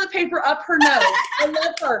with toilet paper up her nose. I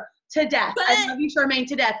love her to death. I love you, Charmaine,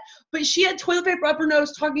 to death. But she had toilet paper up her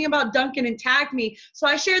nose talking about Dunkin' and tagged me. So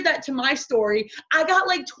I shared that to my story. I got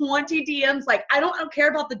like 20 DMs like, I don't care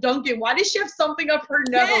about the Dunkin'. Why does she have something up her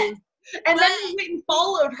nose? Yes. And then we went and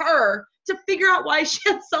followed her to figure out why she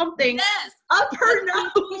had something up her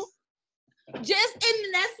nose. And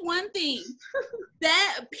that's one thing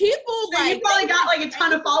that people so you probably got like a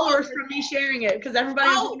ton of followers from me sharing it because everybody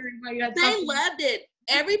was wondering why you had something. They loved it.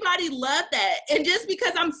 Everybody loved that. And just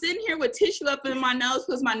because I'm sitting here with tissue up in my nose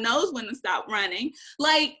because my nose wouldn't stop running,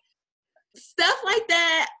 like stuff like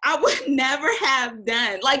that, I would never have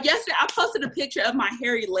done. Like yesterday, I posted a picture of my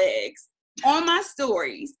hairy legs on my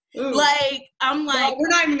stories. Ooh. Like, I'm like, no, we're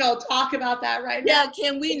not even gonna talk about that right now. Yeah,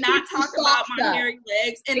 can we not talk about my hairy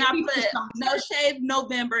legs? And I put No Shave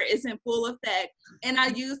November is in full effect. And I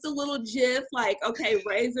used a little GIF like, okay,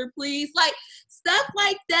 razor please. Like stuff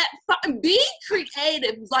like that. Be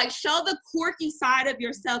creative. Like show the quirky side of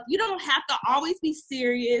yourself. You don't have to always be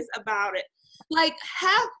serious about it. Like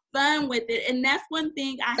have fun with it. And that's one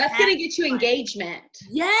thing that's gonna get you engagement.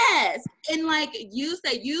 Yes. And like use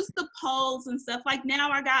the polls and stuff. Like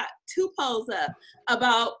now I got 2 polls up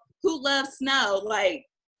about who loves snow, like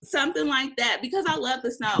something like that, because I love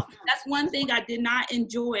the snow. That's one thing I did not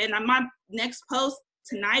enjoy. And my next post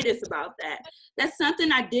tonight is about that. That's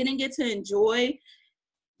something I didn't get to enjoy.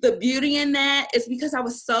 The beauty in that is because I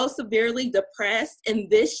was so severely depressed. And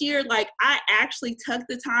this year, like, I actually took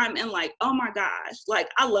the time and like, oh my gosh, like,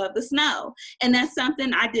 I love the snow. And that's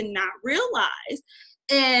something I did not realize.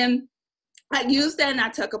 And I used that and I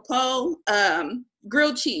took a poll,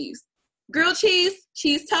 grilled cheese,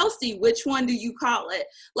 cheese toasty. Which one do you call it?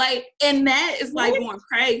 Like, and that is like going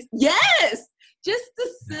crazy. Yes. Just the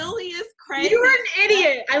silliest, crazy. You're an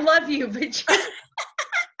idiot. I love you, but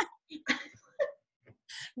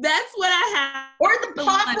that's what I have. Or the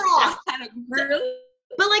pop rock.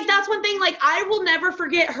 But like that's one thing, like I will never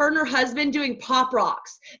forget her and her husband doing pop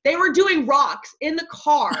rocks. They were doing rocks in the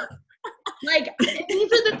car. Like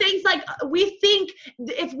these are the things like we think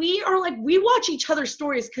if we are like we watch each other's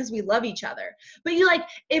stories because we love each other. But you like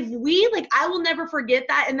if we like I will never forget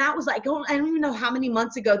that. And that was like I don't even know how many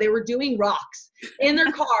months ago they were doing rocks in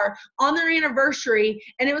their car on their anniversary.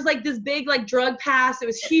 And it was like this big like drug pass. It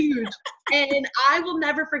was huge. And I will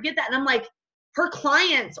never forget that. And I'm like, her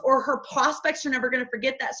clients or her prospects are never going to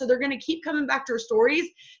forget that. So they're going to keep coming back to her stories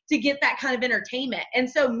to get that kind of entertainment. And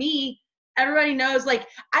so everybody knows, like,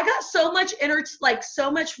 I got so much so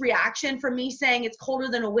much reaction from me saying it's colder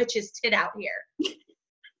than a witch's tit out here.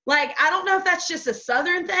 Like, I don't know if that's just a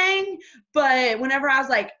Southern thing, but whenever I was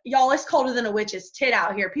like, y'all, it's colder than a witch's tit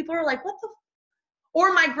out here, people are like, what the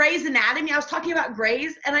or my Grey's Anatomy, I was talking about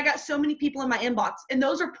Grey's, and I got so many people in my inbox, and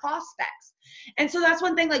those are prospects. And so that's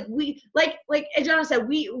one thing, like, we, like as Jonah said,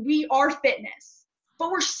 we are fitness, but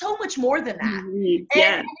we're so much more than that. Mm-hmm.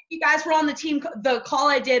 Yeah. And if you guys were on the team, the call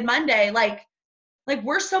I did Monday, like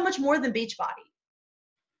we're so much more than Beachbody.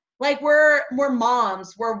 Like, we're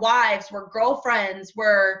moms, we're wives, we're girlfriends,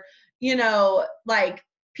 we're, like,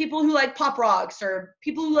 people who like Pop Rocks, or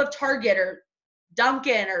people who love Target or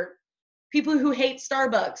Dunkin', or people who hate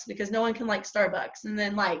Starbucks because no one can like Starbucks. And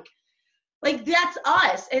then like that's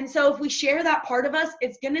us. And so if we share that part of us,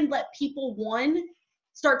 it's going to let people, one,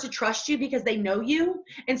 start to trust you because they know you.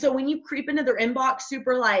 And so when you creep into their inbox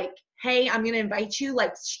super like, hey, I'm going to invite you,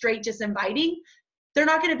 like straight just inviting, they're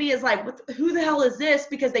not going to be as like, who the hell is this?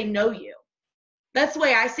 Because they know you. That's the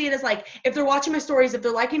way I see it, as like, if they're watching my stories, if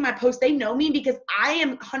they're liking my posts, they know me because I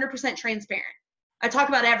am 100% transparent. I talk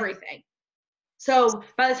about everything. So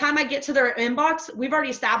by the time I get to their inbox, we've already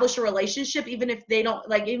established a relationship. Even if they don't,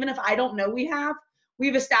 like, even if I don't know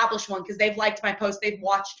we've established one because they've liked my post, they've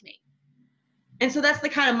watched me. And so that's the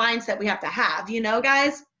kind of mindset we have to have,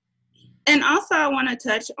 guys? And also I want to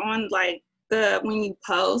touch on like when you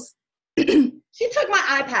post. She took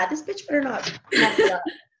my iPad. This bitch better not mess it up.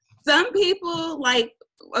 Some people like,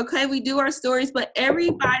 okay, we do our stories, but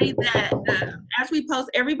everybody that, as we post,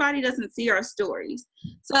 everybody doesn't see our stories.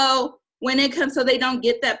 So when it comes, so they don't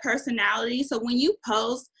get that personality. So when you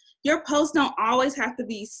post, your posts don't always have to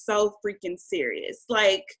be so freaking serious.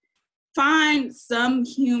 Like, find some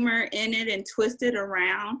humor in it and twist it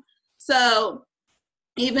around. So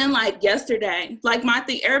even like yesterday, like my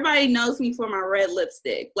thing, everybody knows me for my red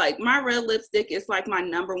lipstick. Like my red lipstick is like my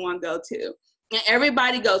number one go-to. And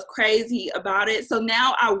everybody goes crazy about it. So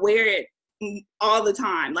now I wear it all the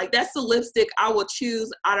time. Like that's the lipstick I will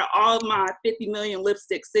choose out of all of my 50 million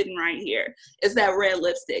lipsticks sitting right here. Is that red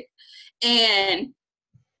lipstick. And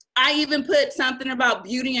I even put something about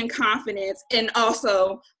beauty and confidence, and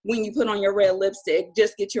also when you put on your red lipstick,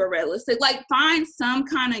 just get your red lipstick. Like find some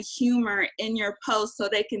kind of humor in your post so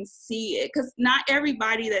they can see it, because not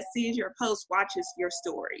everybody that sees your post watches your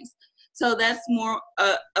stories. So that's more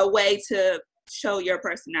a way to show your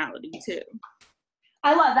personality too.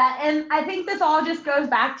 I love that. And I think this all just goes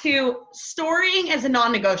back to storying as a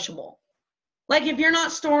non-negotiable. Like if you're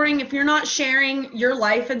not storying, if you're not sharing your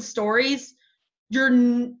life and stories,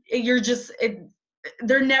 you're just,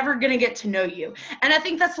 they're never going to get to know you. And I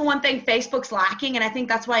think that's the one thing Facebook's lacking. And I think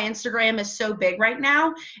that's why Instagram is so big right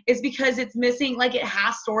now, is because it's missing, like it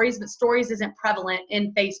has stories, but stories isn't prevalent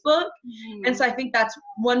in Facebook. Mm-hmm. And so I think that's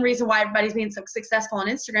one reason why everybody's being so successful on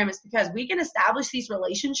Instagram, is because we can establish these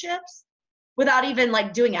relationships without even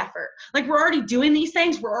like doing effort. Like we're already doing these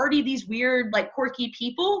things. We're already these weird, like quirky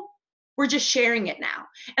people. We're just sharing it now.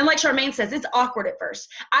 And like Charmaine says, it's awkward at first.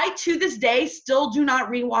 I, to this day, still do not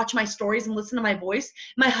rewatch my stories and listen to my voice.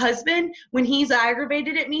 My husband, when he's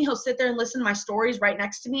aggravated at me, he'll sit there and listen to my stories right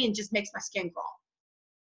next to me and just makes my skin crawl.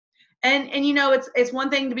 And you know, it's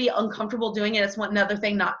one thing to be uncomfortable doing it. It's another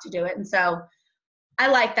thing not to do it. And so I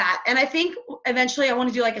like that. And I think eventually I want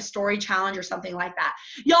to do like a story challenge or something like that.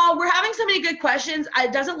 Y'all, we're having so many good questions.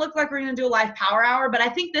 It doesn't look like we're going to do a live power hour, but I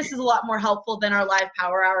think this is a lot more helpful than our live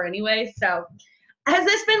power hour anyway. So has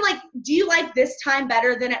this been like, do you like this time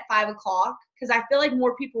better than at 5 o'clock? Because I feel like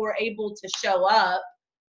more people were able to show up.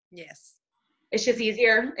 Yes. It's just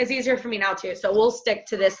easier. It's easier for me now too. So we'll stick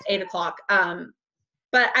to this 8 o'clock.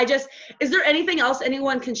 But is there anything else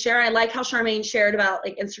anyone can share? I like how Charmaine shared about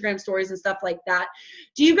like Instagram stories and stuff like that.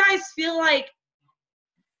 Do you guys feel like,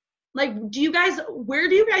 where do you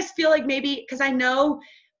guys feel like maybe, because I know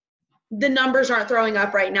the numbers aren't throwing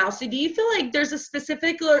up right now. So do you feel like there's a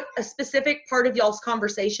specific part of y'all's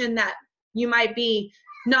conversation that you might be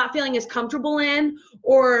not feeling as comfortable in,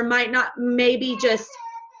 or might not, maybe just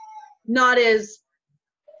not as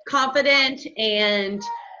confident, and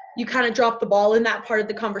you kind of dropped the ball in that part of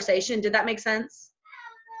the conversation? Did that make sense?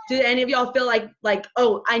 Did any of y'all feel like,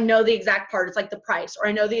 oh, I know the exact part, it's like the price, or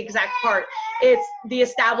I know the exact part, it's the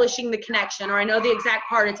establishing the connection, or I know the exact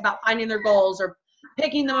part, it's about finding their goals or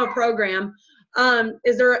picking them a program?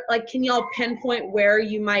 Is there, like, can y'all pinpoint where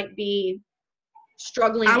you might be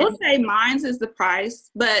struggling? I would say mine's is the price,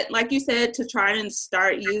 but like you said, I'm trying to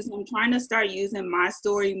start using my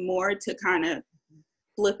story more to kind of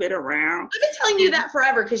flip it around. I've been telling you that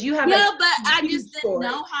forever, because you have but I just didn't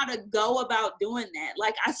know how to go about doing that.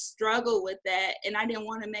 Like I struggle with that, and I didn't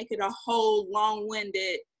want to make it a whole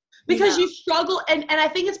long-winded. Because you struggle, and I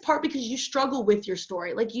think it's part because you struggle with your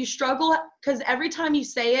story. Like you struggle because every time you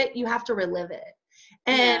say it, you have to relive it.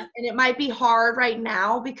 And it might be hard right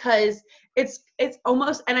now because it's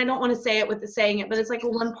almost, and I don't want to say it with the saying it, but it's like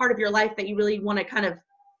one part of your life that you really want to kind of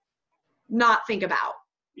not think about.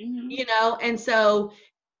 Mm-hmm. You know, and so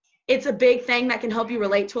it's a big thing that can help you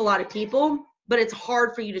relate to a lot of people, but it's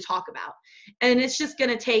hard for you to talk about. And it's just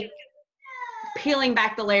going to take peeling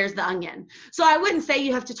back the layers of the onion. So I wouldn't say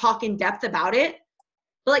you have to talk in depth about it,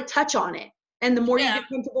 but like touch on it. And the more you get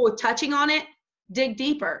comfortable with touching on it, dig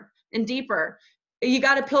deeper and deeper. You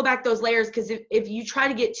got to peel back those layers, because if you try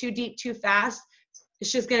to get too deep too fast,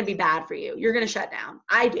 it's just going to be bad for you. You're going to shut down.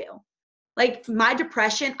 I do. Like my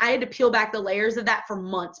depression, I had to peel back the layers of that for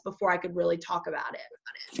months before I could really talk about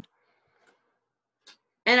it.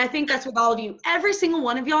 And I think that's with all of you. Every single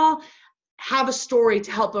one of y'all have a story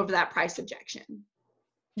to help over that price objection.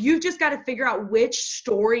 You've just got to figure out which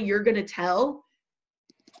story you're going to tell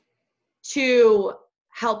to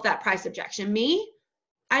help that price objection. Me,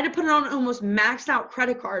 I had to put it on an almost maxed out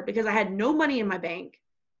credit card because I had no money in my bank.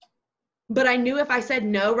 But I knew if I said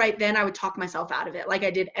no right then, I would talk myself out of it like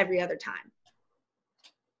I did every other time.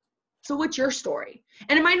 So what's your story?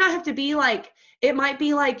 And it might not have to be like, it might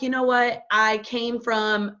be like, you know what, I came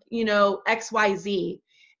from, you know, XYZ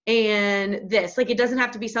and this. Like, it doesn't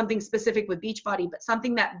have to be something specific with Beachbody, but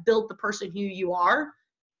something that built the person who you are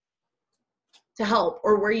to help,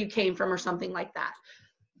 or where you came from, or something like that.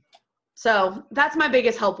 So that's my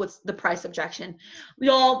biggest help with the price objection.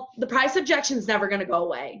 Y'all, the price objection is never going to go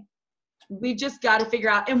away. we just got to figure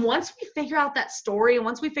out. And once we figure out that story, and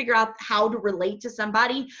once we figure out how to relate to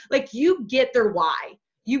somebody, like you get their why,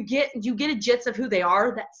 you get a gist of who they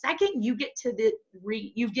are. That second you get to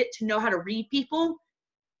you get to know how to read people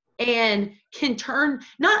and can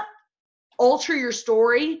not alter your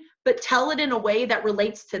story, but tell it in a way that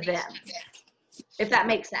relates to them, if that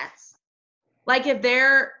makes sense. Like if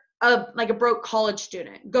they're like a broke college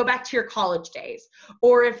student, go back to your college days.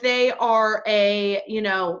 Or if they are a,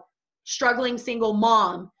 struggling single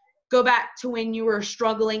mom, go back to when you were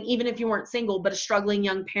struggling, even if you weren't single, but a struggling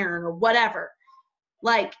young parent or whatever.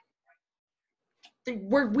 Like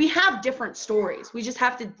we have different stories. We just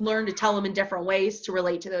have to learn to tell them in different ways to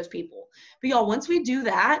relate to those people. But y'all, once we do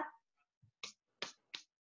that,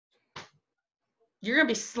 you're going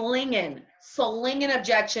to be slinging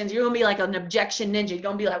objections. You're going to be like an objection ninja. You're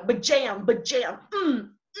going to be like, ba-jam.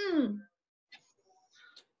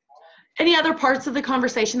 Any other parts of the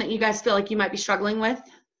conversation that you guys feel like you might be struggling with?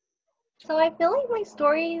 So I feel like my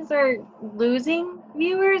stories are losing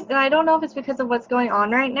viewers, and I don't know if it's because of what's going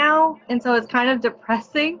on right now, and so it's kind of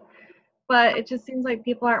depressing, but it just seems like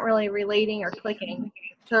people aren't really relating or clicking.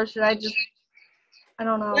 So should I just, I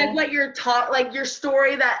don't know. Like what you're like your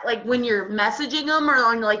story that like when you're messaging them, or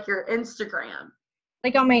on like your Instagram?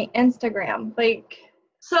 Like on my Instagram, like.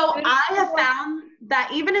 So I have found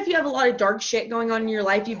that even if you have a lot of dark shit going on in your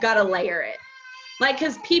life, you've got to layer it. Like,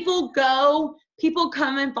 because people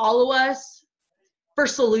come and follow us for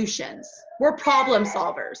solutions. We're problem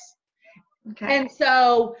solvers. Okay. And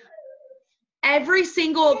so every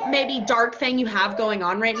single maybe dark thing you have going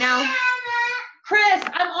on right now, Chris,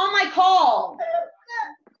 I'm on my call.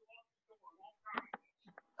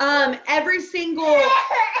 Every single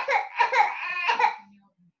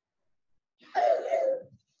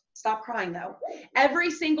stop crying though.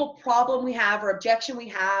 Every single problem we have or objection we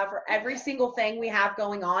have or every single thing we have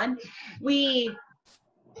going on, we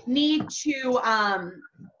need to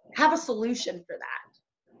have a solution for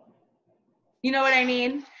that. You know what I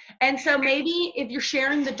mean? And so maybe if you're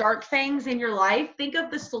sharing the dark things in your life, think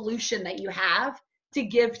of the solution that you have to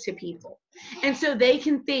give to people. And so they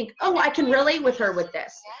can think, oh, I can relate with her with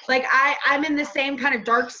this. Like I'm in the same kind of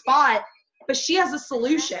dark spot, but she has a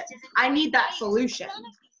solution. I need that solution.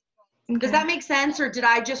 Okay. Does that make sense, or did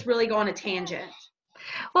I just really go on a tangent?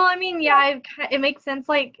 Well, I mean, yeah, it makes sense,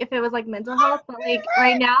 like, if it was, like, mental health, but, like,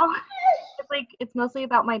 right now, it's mostly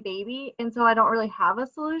about my baby, and so I don't really have a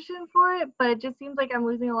solution for it, but it just seems like I'm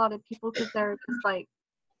losing a lot of people because they're just like,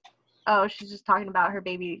 oh, she's just talking about her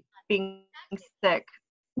baby being sick.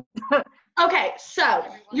 Okay, so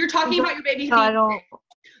you're talking about your baby So I don't.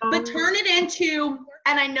 but turn it into,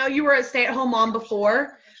 and I know you were a stay-at-home mom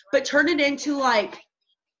before, but turn it into, like,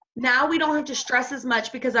 now we don't have to stress as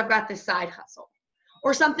much because I've got this side hustle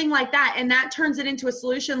or something like that. And that turns it into a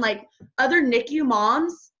solution. Like other NICU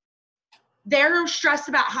moms, they're stressed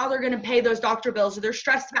about how they're going to pay those doctor bills, or they're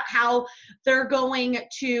stressed about how they're going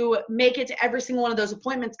to make it to every single one of those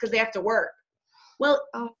appointments because they have to work. Well,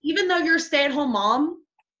 even though you're a stay-at-home mom,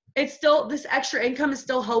 it's still, this extra income is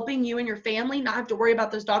still helping you and your family not have to worry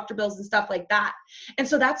about those doctor bills and stuff like that. And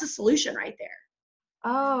so that's a solution right there.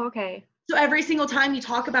 Oh, okay. So every single time you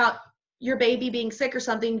talk about your baby being sick or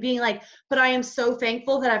something, being like, but I am so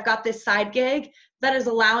thankful that I've got this side gig that is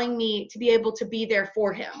allowing me to be able to be there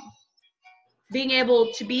for him. Being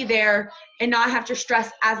able to be there and not have to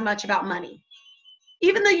stress as much about money.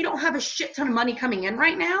 Even though you don't have a shit ton of money coming in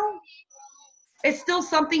right now, it's still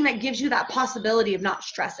something that gives you that possibility of not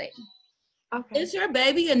stressing. Okay. Is your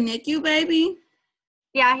baby a NICU baby?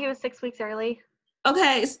 Yeah, he was 6 weeks early.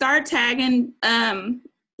 Okay, start tagging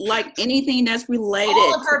like anything that's related.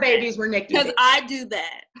 All of her babies were NICU. Because I do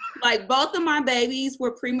that. Like both of my babies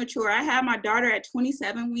were premature. I had my daughter at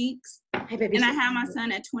 27 weeks, and I had my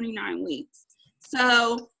son at 29 weeks.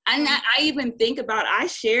 So I even think about, I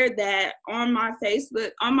shared that on my Facebook,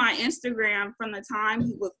 on my Instagram from the time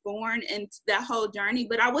he was born and that whole journey.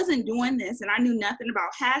 But I wasn't doing this, and I knew nothing about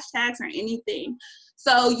hashtags or anything.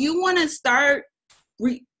 So you want to start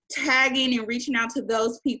tagging and reaching out to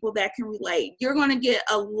those people that can relate. You're going to get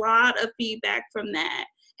a lot of feedback from that.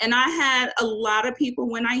 And I had a lot of people,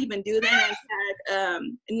 when I even do that,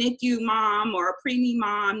 and tag NICU mom or preemie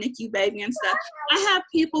mom, NICU baby and stuff, I have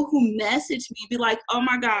people who message me, be like, oh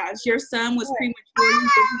my gosh, your son was premature, you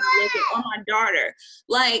didn't look at, oh my daughter.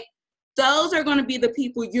 Like, those are going to be the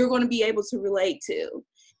people you're going to be able to relate to.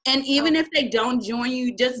 And even if they don't join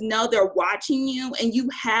you, just know they're watching you and you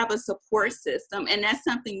have a support system. And that's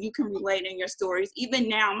something you can relate in your stories. Even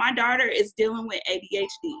now, my daughter is dealing with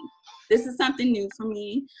ADHD. This is something new for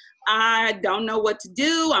me. I don't know what to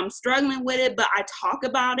do. I'm struggling with it, but I talk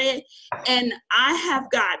about it. And I have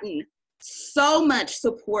gotten so much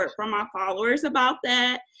support from my followers about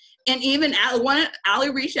that. And even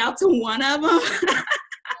Allie reached out to one of them.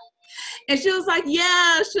 And she was like,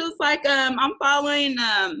 yeah, she was like, I'm following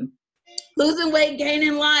Losing Weight,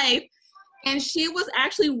 Gaining Life. And she was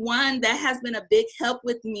actually one that has been a big help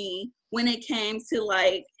with me when it came to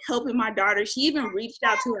like helping my daughter. She even reached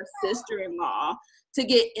out to her sister-in-law to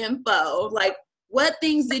get info, like what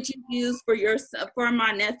things did you use for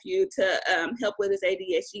my nephew to help with his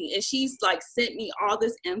ADHD? And she's like sent me all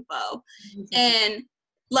this info. And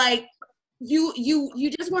like you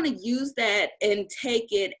just want to use that and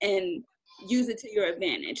take it and use it to your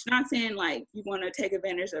advantage. Not saying like you want to take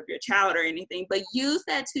advantage of your child or anything, but use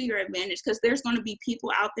that to your advantage, because there's going to be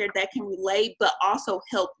people out there that can relate but also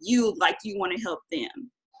help you like you want to help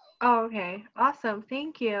them. Oh, okay. Awesome.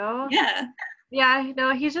 Thank you. Yeah. Yeah,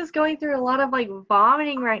 no, he's just going through a lot of like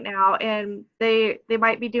vomiting right now, and they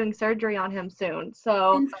might be doing surgery on him soon.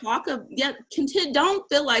 So Don't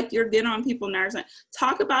feel like you're getting on people's nerves.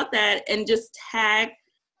 Talk about that and just tag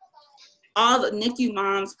all the NICU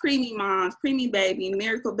moms, preemie baby,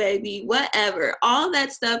 miracle baby, whatever, all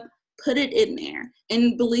that stuff, put it in there.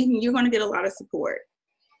 And believe me, you're going to get a lot of support.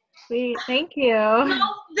 Sweet. Thank you.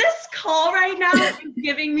 Well, this call right now is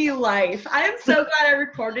giving me life. I am so glad I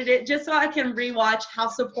recorded it just so I can rewatch how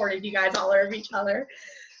supportive you guys all are of each other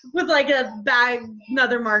with like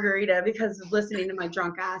another margarita, because listening to my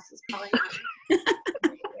drunk ass is probably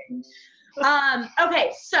not.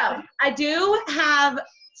 Okay, so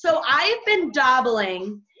I've been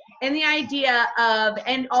dabbling in the idea of,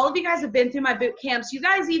 and all of you guys have been through my boot camps.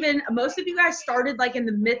 Most of you guys started like in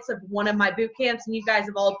the midst of one of my boot camps, and you guys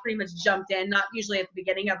have all pretty much jumped in, not usually at the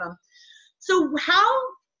beginning of them. So how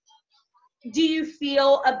do you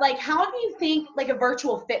feel, like, how do you think like a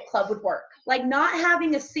virtual fit club would work? Like not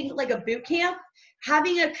having like a boot camp,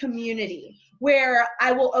 having a community where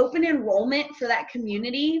I will open enrollment for that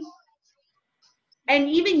community. And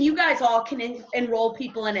even you guys all can enroll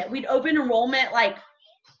people in it. We'd open enrollment like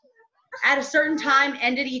at a certain time,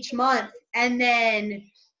 ended each month, and then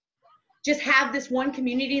just have this one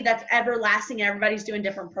community that's everlasting and everybody's doing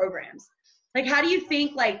different programs. Like, how do you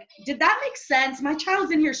think, like, did that make sense? My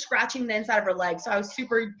child's in here scratching the inside of her leg, so I was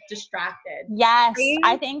super distracted. Yes,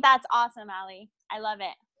 I think that's awesome, Allie. I love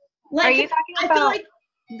it. Like, are you talking about? I feel like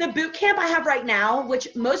the boot camp I have right now,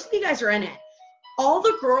 which most of you guys are in it, all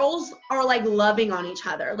the girls are like loving on each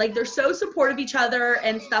other. Like they're so supportive of each other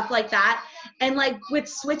and stuff like that. And like with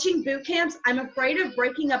switching boot camps, I'm afraid of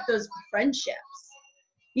breaking up those friendships,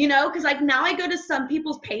 you know, because like now I go to some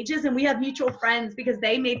people's pages and we have mutual friends because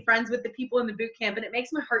they made friends with the people in the boot camp, and it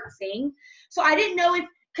makes my heart sing. So I didn't know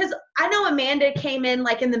because I know Amanda came in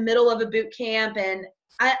like in the middle of a boot camp, and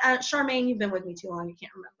Charmaine, you've been with me too long, you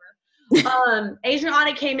can't remember.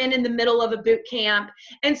 Adriana came in the middle of a boot camp.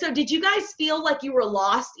 And so did you guys feel like you were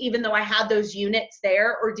lost even though I had those units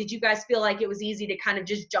there, or did you guys feel like it was easy to kind of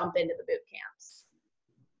just jump into the boot camps?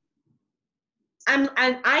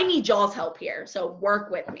 I need y'all's help here, so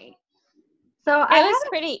work with me. So It was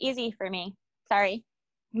pretty easy for me. Sorry.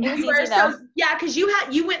 It was easy though. Yeah, because you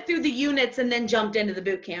went through the units and then jumped into the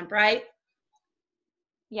boot camp, right?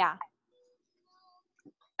 Yeah.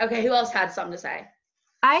 Okay, who else had something to say?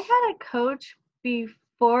 I had a coach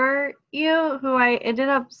before you who I ended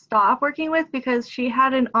up stop working with because she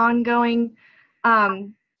had an ongoing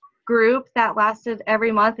group that lasted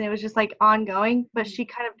every month, and it was just like ongoing, but she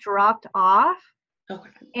kind of dropped off.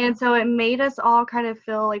 Okay. And so it made us all kind of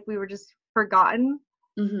feel like we were just forgotten.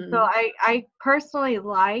 Mm-hmm. So I personally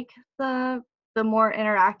like the more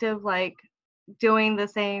interactive, like doing the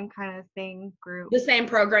same kind of thing group. The same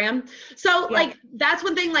program. So Yeah. like that's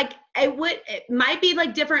one thing, like it might be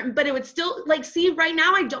like different, but it would still like, see, right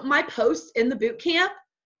now my posts in the boot camp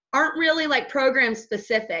aren't really like program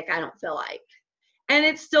specific, I don't feel like. And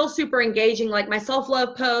it's still super engaging, like my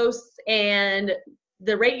self-love posts and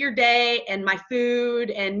the rate your day and my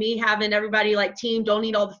food and me having everybody like team don't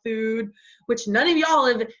eat all the food, which none of y'all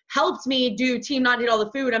have helped me do team not eat all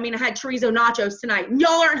the food. I mean, I had chorizo nachos tonight and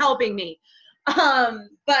y'all aren't helping me.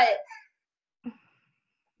 But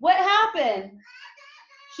what happened?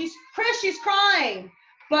 She's crying.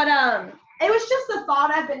 But it was just a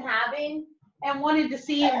thought I've been having and wanted to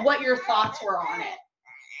see what your thoughts were on it.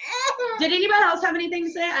 Did anybody else have anything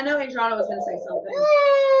to say? I know Adriana was gonna say something.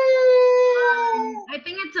 I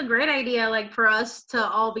think it's a great idea, like for us to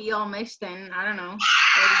all be all mixed in. I don't know.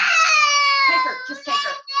 Just take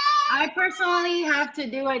her. I personally have to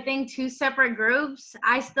do, I think, 2 separate groups.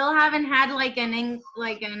 I still haven't had like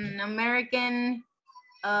an American,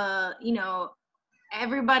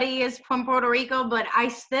 everybody is from Puerto Rico, but I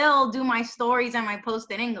still do my stories and my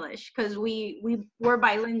post in English because we're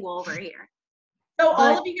bilingual over here. So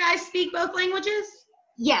all of you guys speak both languages?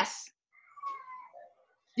 Yes.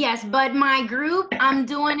 Yes, but my group, I'm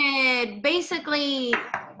doing it basically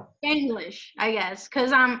Spanglish, I guess,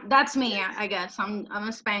 because that's me, I guess. I'm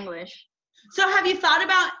a Spanglish. So have you thought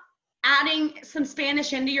about adding some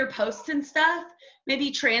Spanish into your posts and stuff?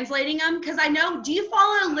 Maybe translating them? Because I know, do you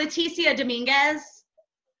follow Leticia Dominguez?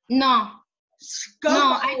 No. Go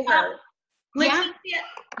follow her. Yeah.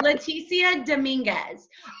 Leticia Dominguez.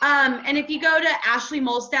 And if you go to Ashley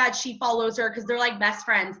Molstad, she follows her because they're like best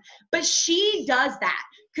friends. But she does that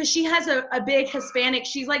because she has a big Hispanic.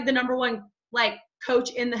 She's like the number one like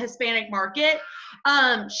coach in the Hispanic market.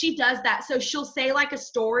 She does that. So she'll say like a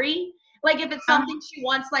story. Like if it's something she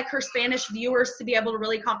wants like her Spanish viewers to be able to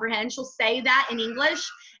really comprehend, she'll say that in English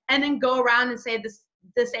and then go around and say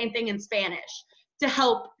the same thing in Spanish to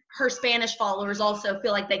help her Spanish followers also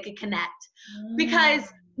feel like they could connect. Because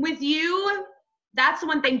with you, that's the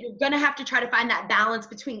one thing, you're going to have to try to find that balance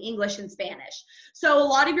between English and Spanish. So a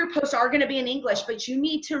lot of your posts are going to be in English, but you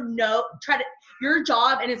need to your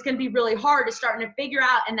job, and it's going to be really hard, is starting to figure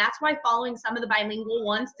out, and that's why following some of the bilingual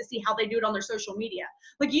ones to see how they do it on their social media.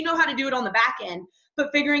 Like, you know how to do it on the back end,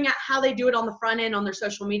 but figuring out how they do it on the front end on their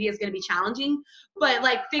social media is going to be challenging. But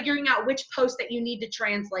like figuring out which post that you need to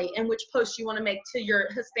translate and which posts you want to make to your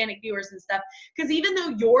Hispanic viewers and stuff. Because even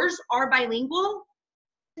though yours are bilingual,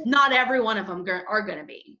 not every one of them are going to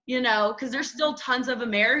be, you know, because there's still tons of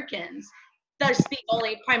Americans that speak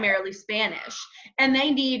only primarily Spanish, and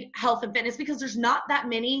they need health and fitness because there's not that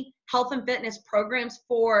many health and fitness programs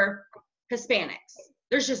for Hispanics.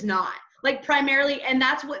 There's just not. Like primarily, and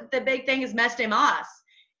that's what the big thing is, Mes de Mas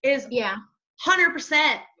is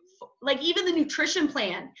 100%, like even the nutrition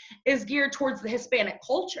plan is geared towards the Hispanic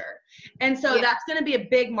culture. And so that's going to be a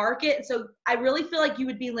big market. So I really feel like you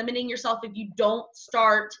would be limiting yourself if you don't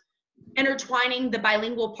start intertwining the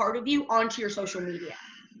bilingual part of you onto your social media.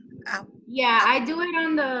 Yeah, I do it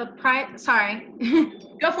on the sorry.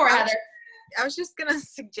 Go for it, Heather. I was just going to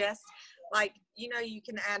suggest, like, you know, you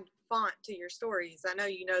can add font to your stories. I know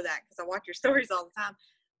you know that because I watch your stories all the time.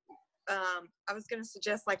 I was going to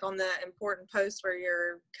suggest, like, on the important posts where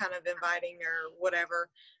you're kind of inviting or whatever,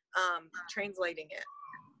 translating it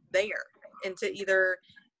there into either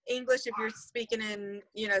English if you're speaking in,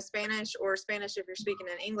 you know, Spanish, or Spanish if you're speaking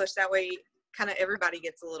in English. That way, kind of everybody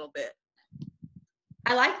gets a little bit.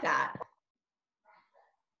 I like that.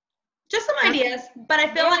 Just some ideas, but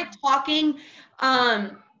I feel like talking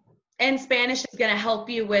in Spanish is going to help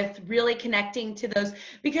you with really connecting to those,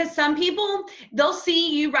 because some people, they'll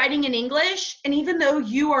see you writing in English, and even though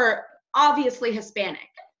you are obviously Hispanic,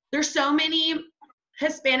 there's so many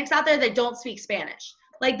Hispanics out there that don't speak Spanish.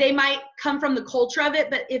 Like, they might come from the culture of it,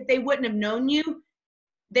 but if they wouldn't have known you,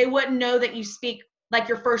 they wouldn't know that you speak, like,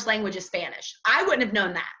 your first language is Spanish. I wouldn't have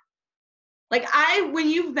known that. Like, when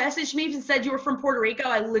you messaged me and said you were from Puerto Rico,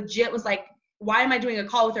 I legit was like, why am I doing a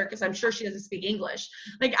call with her? Because I'm sure she doesn't speak English.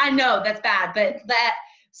 Like, I know that's bad,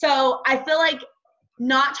 so I feel like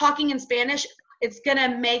not talking in Spanish, it's going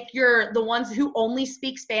to make the ones who only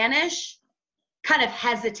speak Spanish kind of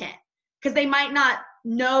hesitant, because they might not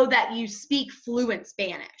know that you speak fluent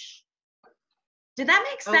Spanish. Did that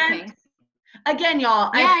make sense? Okay. Again,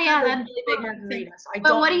 y'all, that's really big margarita.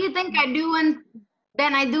 But what do you think I do when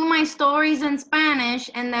then I do my stories in Spanish,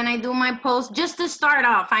 and then I do my posts just to start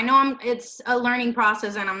off? I know it's a learning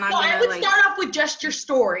process, and I'm not gonna. I would start off with just your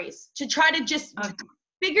stories to try to just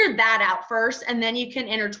figure that out first, and then you can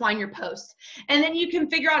intertwine your posts, and then you can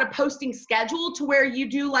figure out a posting schedule to where you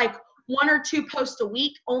do like 1 or 2 posts a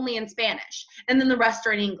week only in Spanish, and then the rest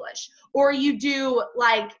are in English. Or you do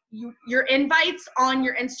like your invites on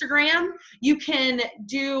your Instagram, you can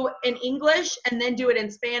do in English and then do it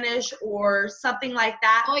in Spanish or something like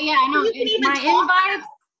that. Oh yeah, I know. You can even my invites.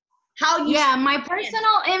 My Spanish.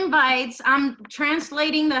 personal invites, I'm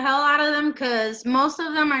translating the hell out of them because most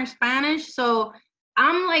of them are Spanish. So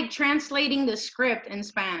I'm like translating the script in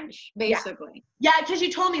Spanish, basically. Yeah, because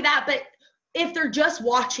you told me that, but if they're just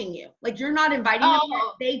watching you, like you're not inviting them,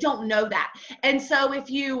 they don't know that. And so if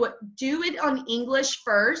you do it on English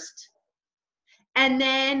first and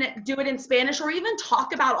then do it in Spanish, or even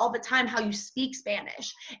talk about all the time how you speak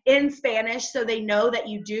Spanish in Spanish so they know that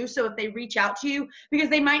you do. So if they reach out to you, because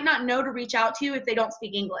they might not know to reach out to you if they don't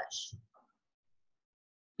speak English.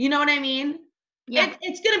 You know what I mean? Yeah.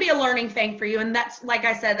 It's going to be a learning thing for you. And that's, like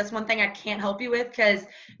I said, that's one thing I can't help you with, because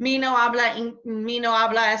mi no habla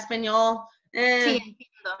español.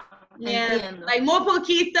 Yeah, Entiendo. like muy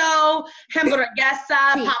poquito,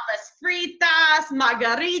 hamburguesa, Sí. papas fritas,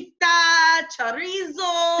 margarita,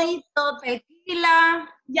 chorizo. Tequila.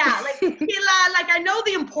 Yeah, like tequila. Like I know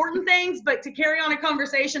the important things, but to carry on a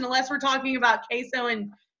conversation, unless we're talking about queso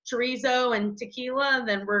and chorizo and tequila,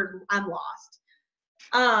 then I'm lost.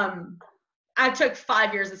 I took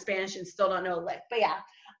 5 years of Spanish and still don't know a lick. But yeah,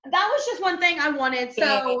 that was just one thing I wanted.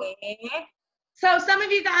 So some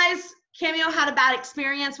of you guys, Cameo had a bad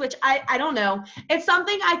experience, which I don't know. It's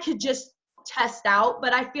something I could just test out,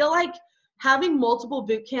 but I feel like having multiple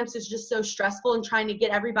boot camps is just so stressful, and trying to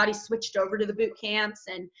get everybody switched over to the boot camps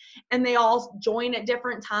and they all join at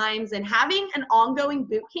different times, and having an ongoing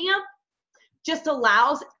boot camp just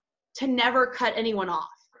allows to never cut anyone off.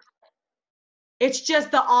 It's just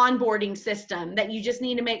the onboarding system that you just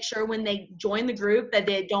need to make sure when they join the group that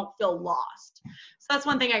they don't feel lost. So that's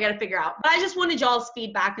one thing I got to figure out. But I just wanted y'all's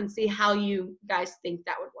feedback and see how you guys think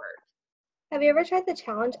that would work. Have you ever tried the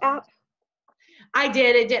challenge app? I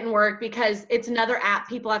did. It didn't work because it's another app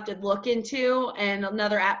people have to look into and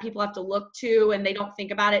another app people have to look to, and they don't think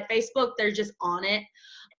about it. Facebook, they're just on it.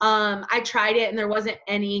 I tried it and there wasn't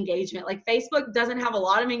any engagement. Like Facebook doesn't have a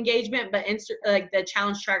lot of engagement, but like the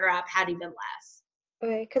challenge tracker app had even less.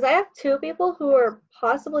 Okay, because I have 2 people who are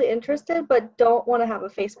possibly interested but don't want to have a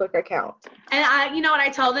Facebook account. And you know what I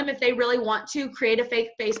tell them? If they really want to, create a fake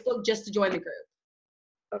Facebook just to join the group.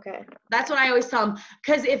 Okay. That's what I always tell them.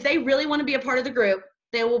 Because if they really want to be a part of the group,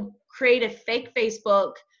 they will create a fake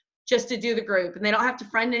Facebook just to do the group. And they don't have to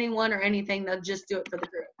friend anyone or anything. They'll just do it for the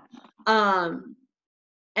group.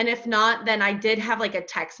 And if not, then I did have like a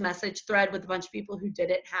text message thread with a bunch of people who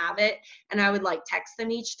didn't have it. And I would like text them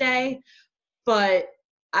each day. But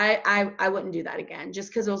I wouldn't do that again just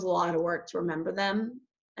because it was a lot of work to remember them.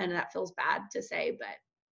 And that feels bad to say, but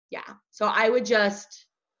yeah. So I would just,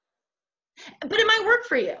 but it might work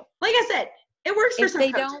for you. Like I said, it works for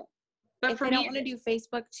some coaches. But if they don't want to do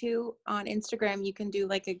Facebook too, on Instagram, you can do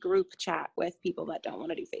like a group chat with people that don't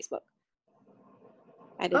want to do Facebook.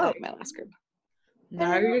 I did that in my last group.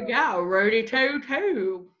 There you go, Rody Toe.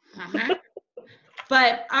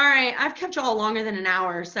 But all right, I've kept y'all longer than an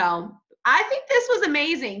hour, so I think this was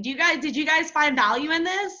amazing. Did you guys find value in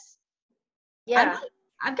this? Yeah.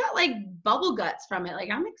 I've got like bubble guts from it.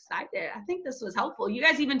 Like I'm excited. I think this was helpful. You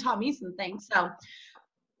guys even taught me some things. So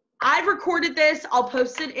I've recorded this. I'll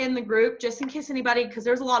post it in the group just in case anybody, because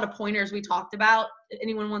there's a lot of pointers we talked about. If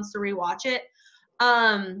anyone wants to rewatch it.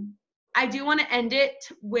 I do want to end it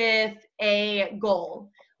with a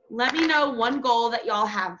goal. Let me know one goal that y'all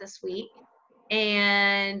have this week,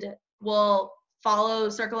 and we'll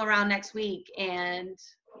circle around next week and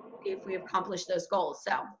see if we accomplished those goals.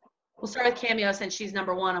 So we'll start with Cameo since she's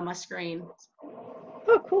number 1 on my screen.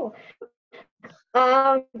 Oh, cool.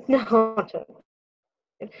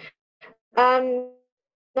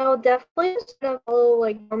 No, definitely just follow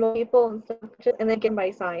like normal people and stuff, and then get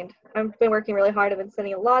somebody signed. I've been working really hard. I've been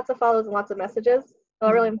sending lots of follows and lots of messages. So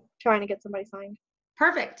I really am trying to get somebody signed.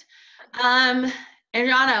 Perfect.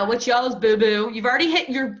 Adriana, what's y'all's boo-boo? You've already hit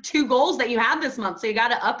your 2 goals that you had this month, so you got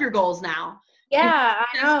to up your goals now. Yeah,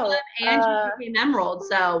 I know. And you became Emerald,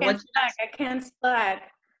 so what's next? I can't slack.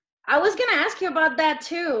 I was going to ask you about that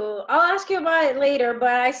too. I'll ask you about it later,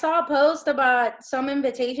 but I saw a post about some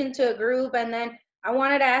invitation to a group, and then I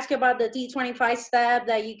wanted to ask you about the T25 step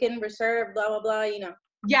that you can reserve, blah, blah, blah, you know.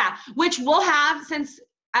 Yeah, which we'll have since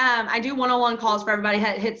I do one-on-one calls for everybody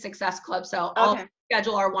at Hit Success Club, so I'll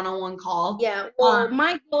schedule our one-on-one call. Yeah, well,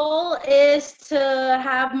 my goal is to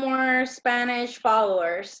have more Spanish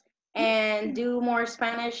followers and do more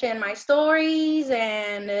Spanish in my stories,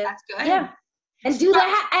 and that's good. Yeah. And do the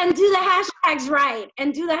hashtags right.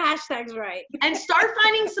 And start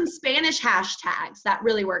finding some Spanish hashtags that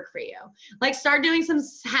really work for you. Like start doing some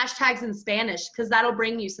hashtags in Spanish because that'll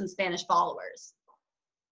bring you some Spanish followers.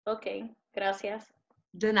 Okay, gracias.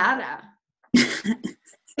 De nada.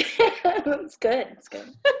 It's good. It's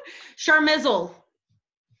good. Charmizzle.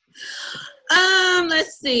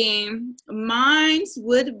 Let's see. Mine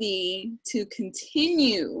would be to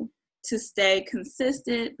continue to stay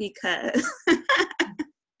consistent because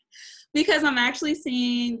I'm actually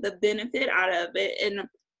seeing the benefit out of it and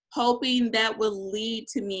hoping that will lead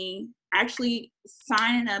to me actually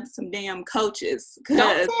signing up some damn coaches.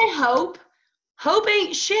 Don't say hope. Hope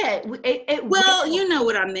ain't shit. Well, you know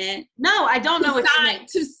what I meant. No, I don't know what you meant.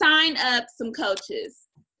 To sign up some coaches.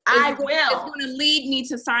 I will. It's going to lead me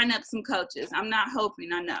to sign up some coaches. I'm not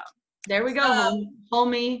hoping, I know. There we go,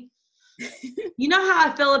 homie. You know how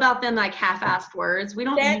I feel about them like half-assed words. We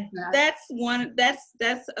don't need that.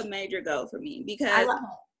 That's a major goal for me because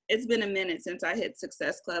it's been a minute since I hit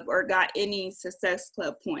Success Club or got any Success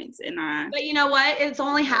Club points. But you know what? It's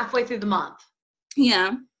only halfway through the month.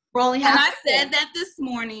 Yeah. We're only And halfway I said that this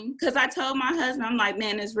morning because I told my husband, I'm like,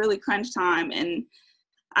 man, it's really crunch time. And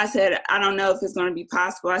I said, I don't know if it's going to be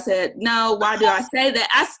possible. I said, no, why do I say that?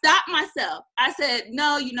 I stopped myself. I said,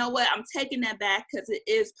 no, you know what? I'm taking that back because it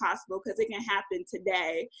is possible because it can happen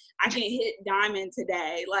today. I can hit diamond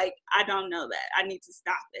today. Like, I don't know that. I need to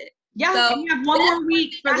stop it. Yeah, So and you have one more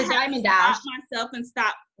week for the Diamond Dash. Stop myself and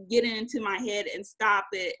stop getting into my head and stop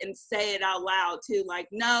it and say it out loud too. Like,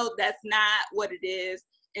 no, that's not what it is,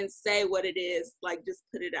 and say what it is. Like, just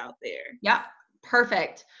put it out there. Yep,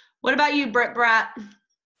 perfect. What about you, Britt Brat?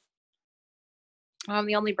 I'm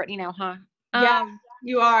the only Brittany now, huh? Yeah,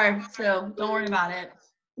 you are. So don't worry about it.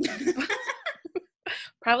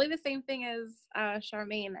 Probably the same thing as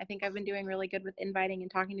Charmaine. I think I've been doing really good with inviting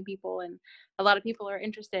and talking to people, and a lot of people are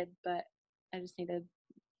interested, but I just need to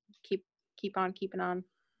keep on keeping on.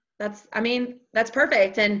 That's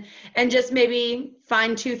perfect. And just maybe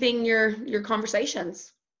fine tuning your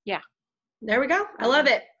conversations. Yeah. There we go. I love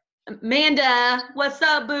it. Amanda, what's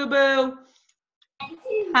up, boo boo?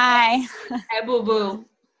 Hi. Hey, boo boo.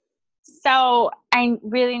 So I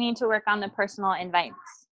really need to work on the personal invites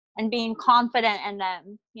and being confident in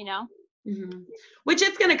them, you know? Mm-hmm. Which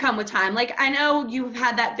it's going to come with time. Like, I know you've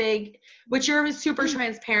had that big, which you're super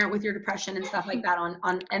transparent with your depression and stuff like that on,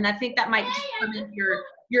 and I think that might just come in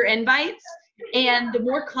your invites. And the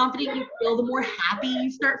more confident you feel, the more happy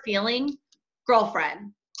you start feeling,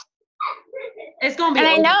 girlfriend. It's going to be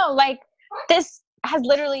And over. I know, like, this has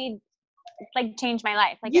literally, like, changed my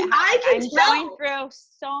life. Like, I'm going through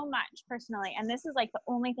so much personally, and this is, like, the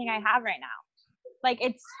only thing I have right now. Like,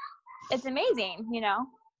 it's amazing, you know?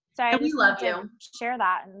 So I just love to share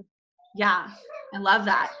that. And yeah, I love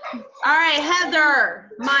that. All right,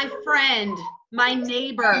 Heather, my friend, my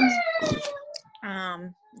neighbor.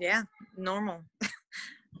 Yeah, normal.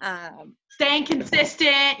 Staying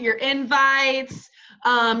consistent, your invites,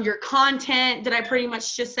 your content. Did I pretty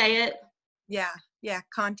much just say it? Yeah,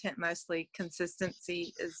 content mostly.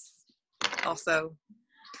 Consistency is also,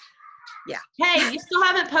 yeah. Hey, you still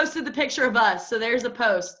haven't posted the picture of us, so there's a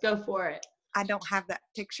post. Go for it. I don't have that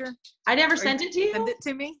picture. I never sent it to you? Send it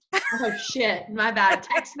to me. Oh, shit. My bad.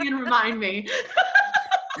 Text me and remind me.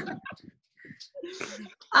 Okay.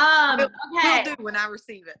 Will do when I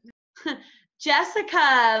receive it.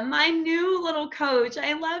 Jessica, my new little coach.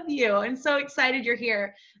 I love you. I'm so excited you're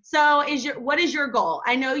here. So what is your goal?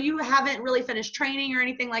 I know you haven't really finished training or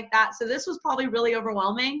anything like that, so this was probably really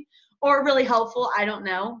overwhelming or really helpful. I don't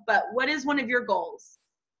know. But what is one of your goals?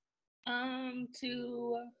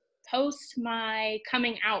 To post my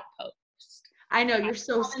coming out post. I know you're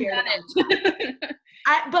so scared.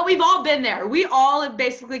 But we've all been there. We all have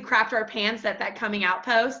basically crapped our pants at that coming out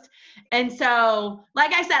post. And so,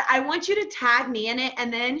 like I said, I want you to tag me in it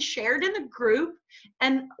and then share it in the group.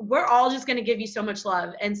 And we're all just going to give you so much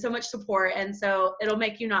love and so much support. And so it'll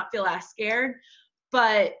make you not feel as scared.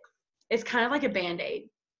 But it's kind of like a Band-Aid.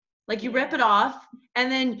 Like you rip it off and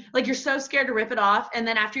then like you're so scared to rip it off. And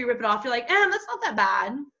then after you rip it off, you're like, that's not that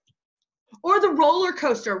bad. Or the roller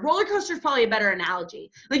coaster. Roller coaster is probably a better analogy.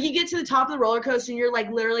 Like you get to the top of the roller coaster and you're like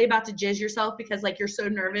literally about to jizz yourself because like you're so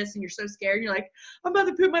nervous and you're so scared. And you're like, I'm about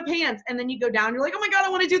to poop my pants. And then you go down. You're like, oh my God, I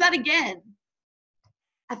want to do that again.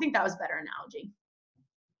 I think that was a better analogy.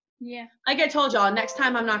 Yeah. Like I told y'all, next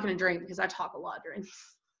time I'm not going to drink because I talk a lot during.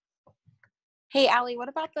 Hey, Allie, what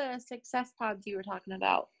about the success pods you were talking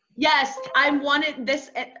about? Yes, I wanted this.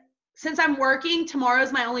 Since I'm working,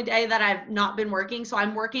 tomorrow's my only day that I've not been working. So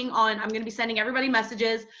I'm going to be sending everybody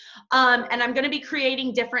messages and I'm going to be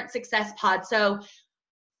creating different success pods. So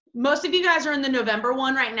most of you guys are in the November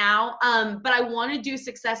one right now, but I want to do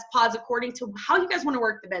success pods according to how you guys want to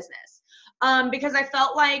work the business. Because I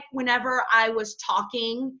felt like whenever I was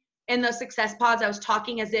talking in those success pods, I was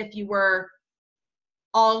talking as if you were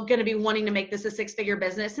all going to be wanting to make this a 6-figure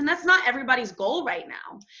business. And that's not everybody's goal right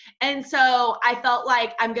now. And so I felt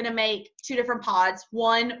like I'm going to make 2 different pods,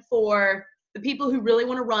 one for the people who really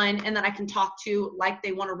want to run and that I can talk to like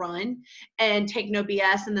they want to run and take no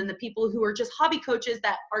BS. And then the people who are just hobby coaches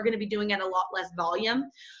that are going to be doing it a lot less volume.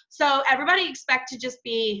 So everybody expect to just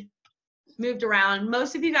be moved around.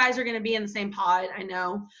 Most of you guys are going to be in the same pod, I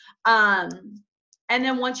know. And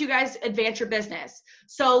then once you guys advance your business.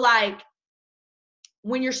 So like,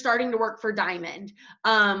 when you're starting to work for Diamond,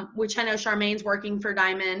 which I know Charmaine's working for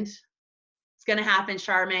Diamond. It's going to happen,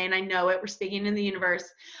 Charmaine. I know it. We're speaking in the universe.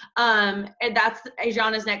 And that's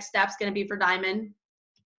Ajana's next step's going to be for Diamond.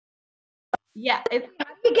 Yeah, How do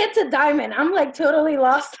you get to diamond? I'm like totally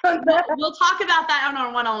lost on that. we'll talk about that on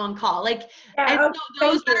our one-on-one call. Like, Yeah, and okay, so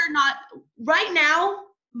those thank that you. are not right now,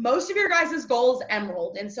 most of your guys' goal is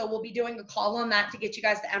emerald, and so we'll be doing a call on that to get you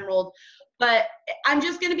guys to emerald. But I'm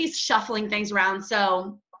just going to be shuffling things around,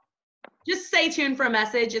 so just stay tuned for a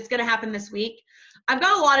message. It's going to happen this week. I've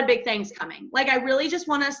got a lot of big things coming. Like, I really just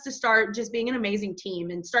want us to start just being an amazing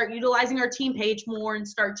team and start utilizing our team page more and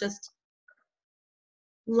start just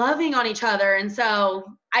loving on each other. And so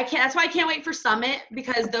that's why I can't wait for Summit,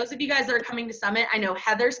 because those of you guys that are coming to Summit, I know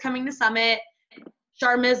Heather's coming to Summit.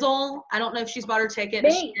 Charmizzle, I don't know if she's bought her ticket.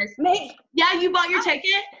 But she is. Me. Yeah, you bought your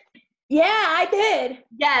ticket? Yeah, I did.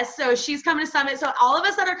 Yes, so she's coming to Summit. So all of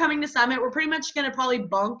us that are coming to Summit, we're pretty much going to probably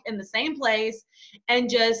bunk in the same place and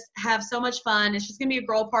just have so much fun. It's just going to be a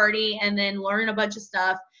girl party and then learn a bunch of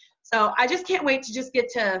stuff. So I just can't wait to just get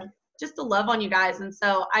to love on you guys. And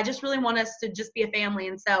so I just really want us to just be a family.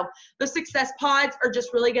 And so those success pods are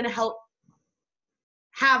just really going to help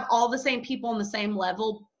have all the same people on the same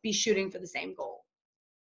level be shooting for the same goal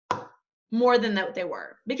more than that they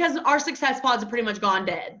were, because our success pods are pretty much gone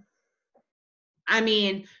dead. I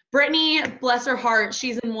mean, Brittany, bless her heart,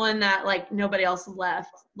 she's in one that like nobody else is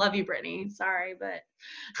left. Love you, Brittany. Sorry, but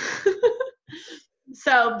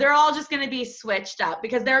so they're all just going to be switched up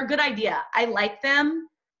because they're a good idea. I like them.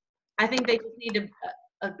 I think they just need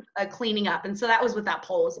a cleaning up. And so that was what that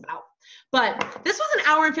poll was about. But this was an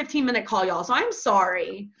hour and 15-minute call, y'all. So I'm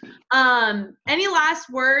sorry. Any last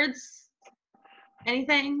words?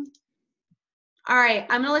 Anything? All right.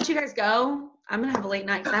 I'm going to let you guys go. I'm going to have a late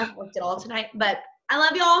night because I haven't worked at all tonight. But I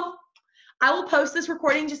love y'all. I will post this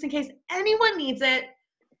recording just in case anyone needs it.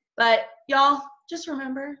 But y'all, just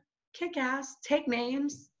remember, kick ass, take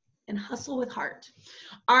names, and hustle with heart.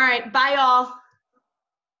 All right. Bye, y'all.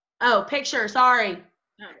 Oh, picture. Sorry.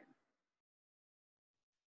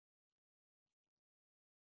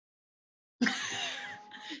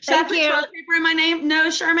 Should I put toilet paper in my name? No,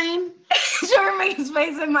 Charmaine. Charmaine's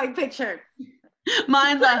face in my picture.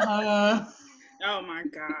 Mine's like, Oh my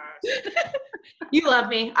gosh. You love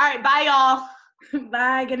me. All right. Bye, y'all.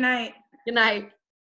 Bye. Good night. Good night.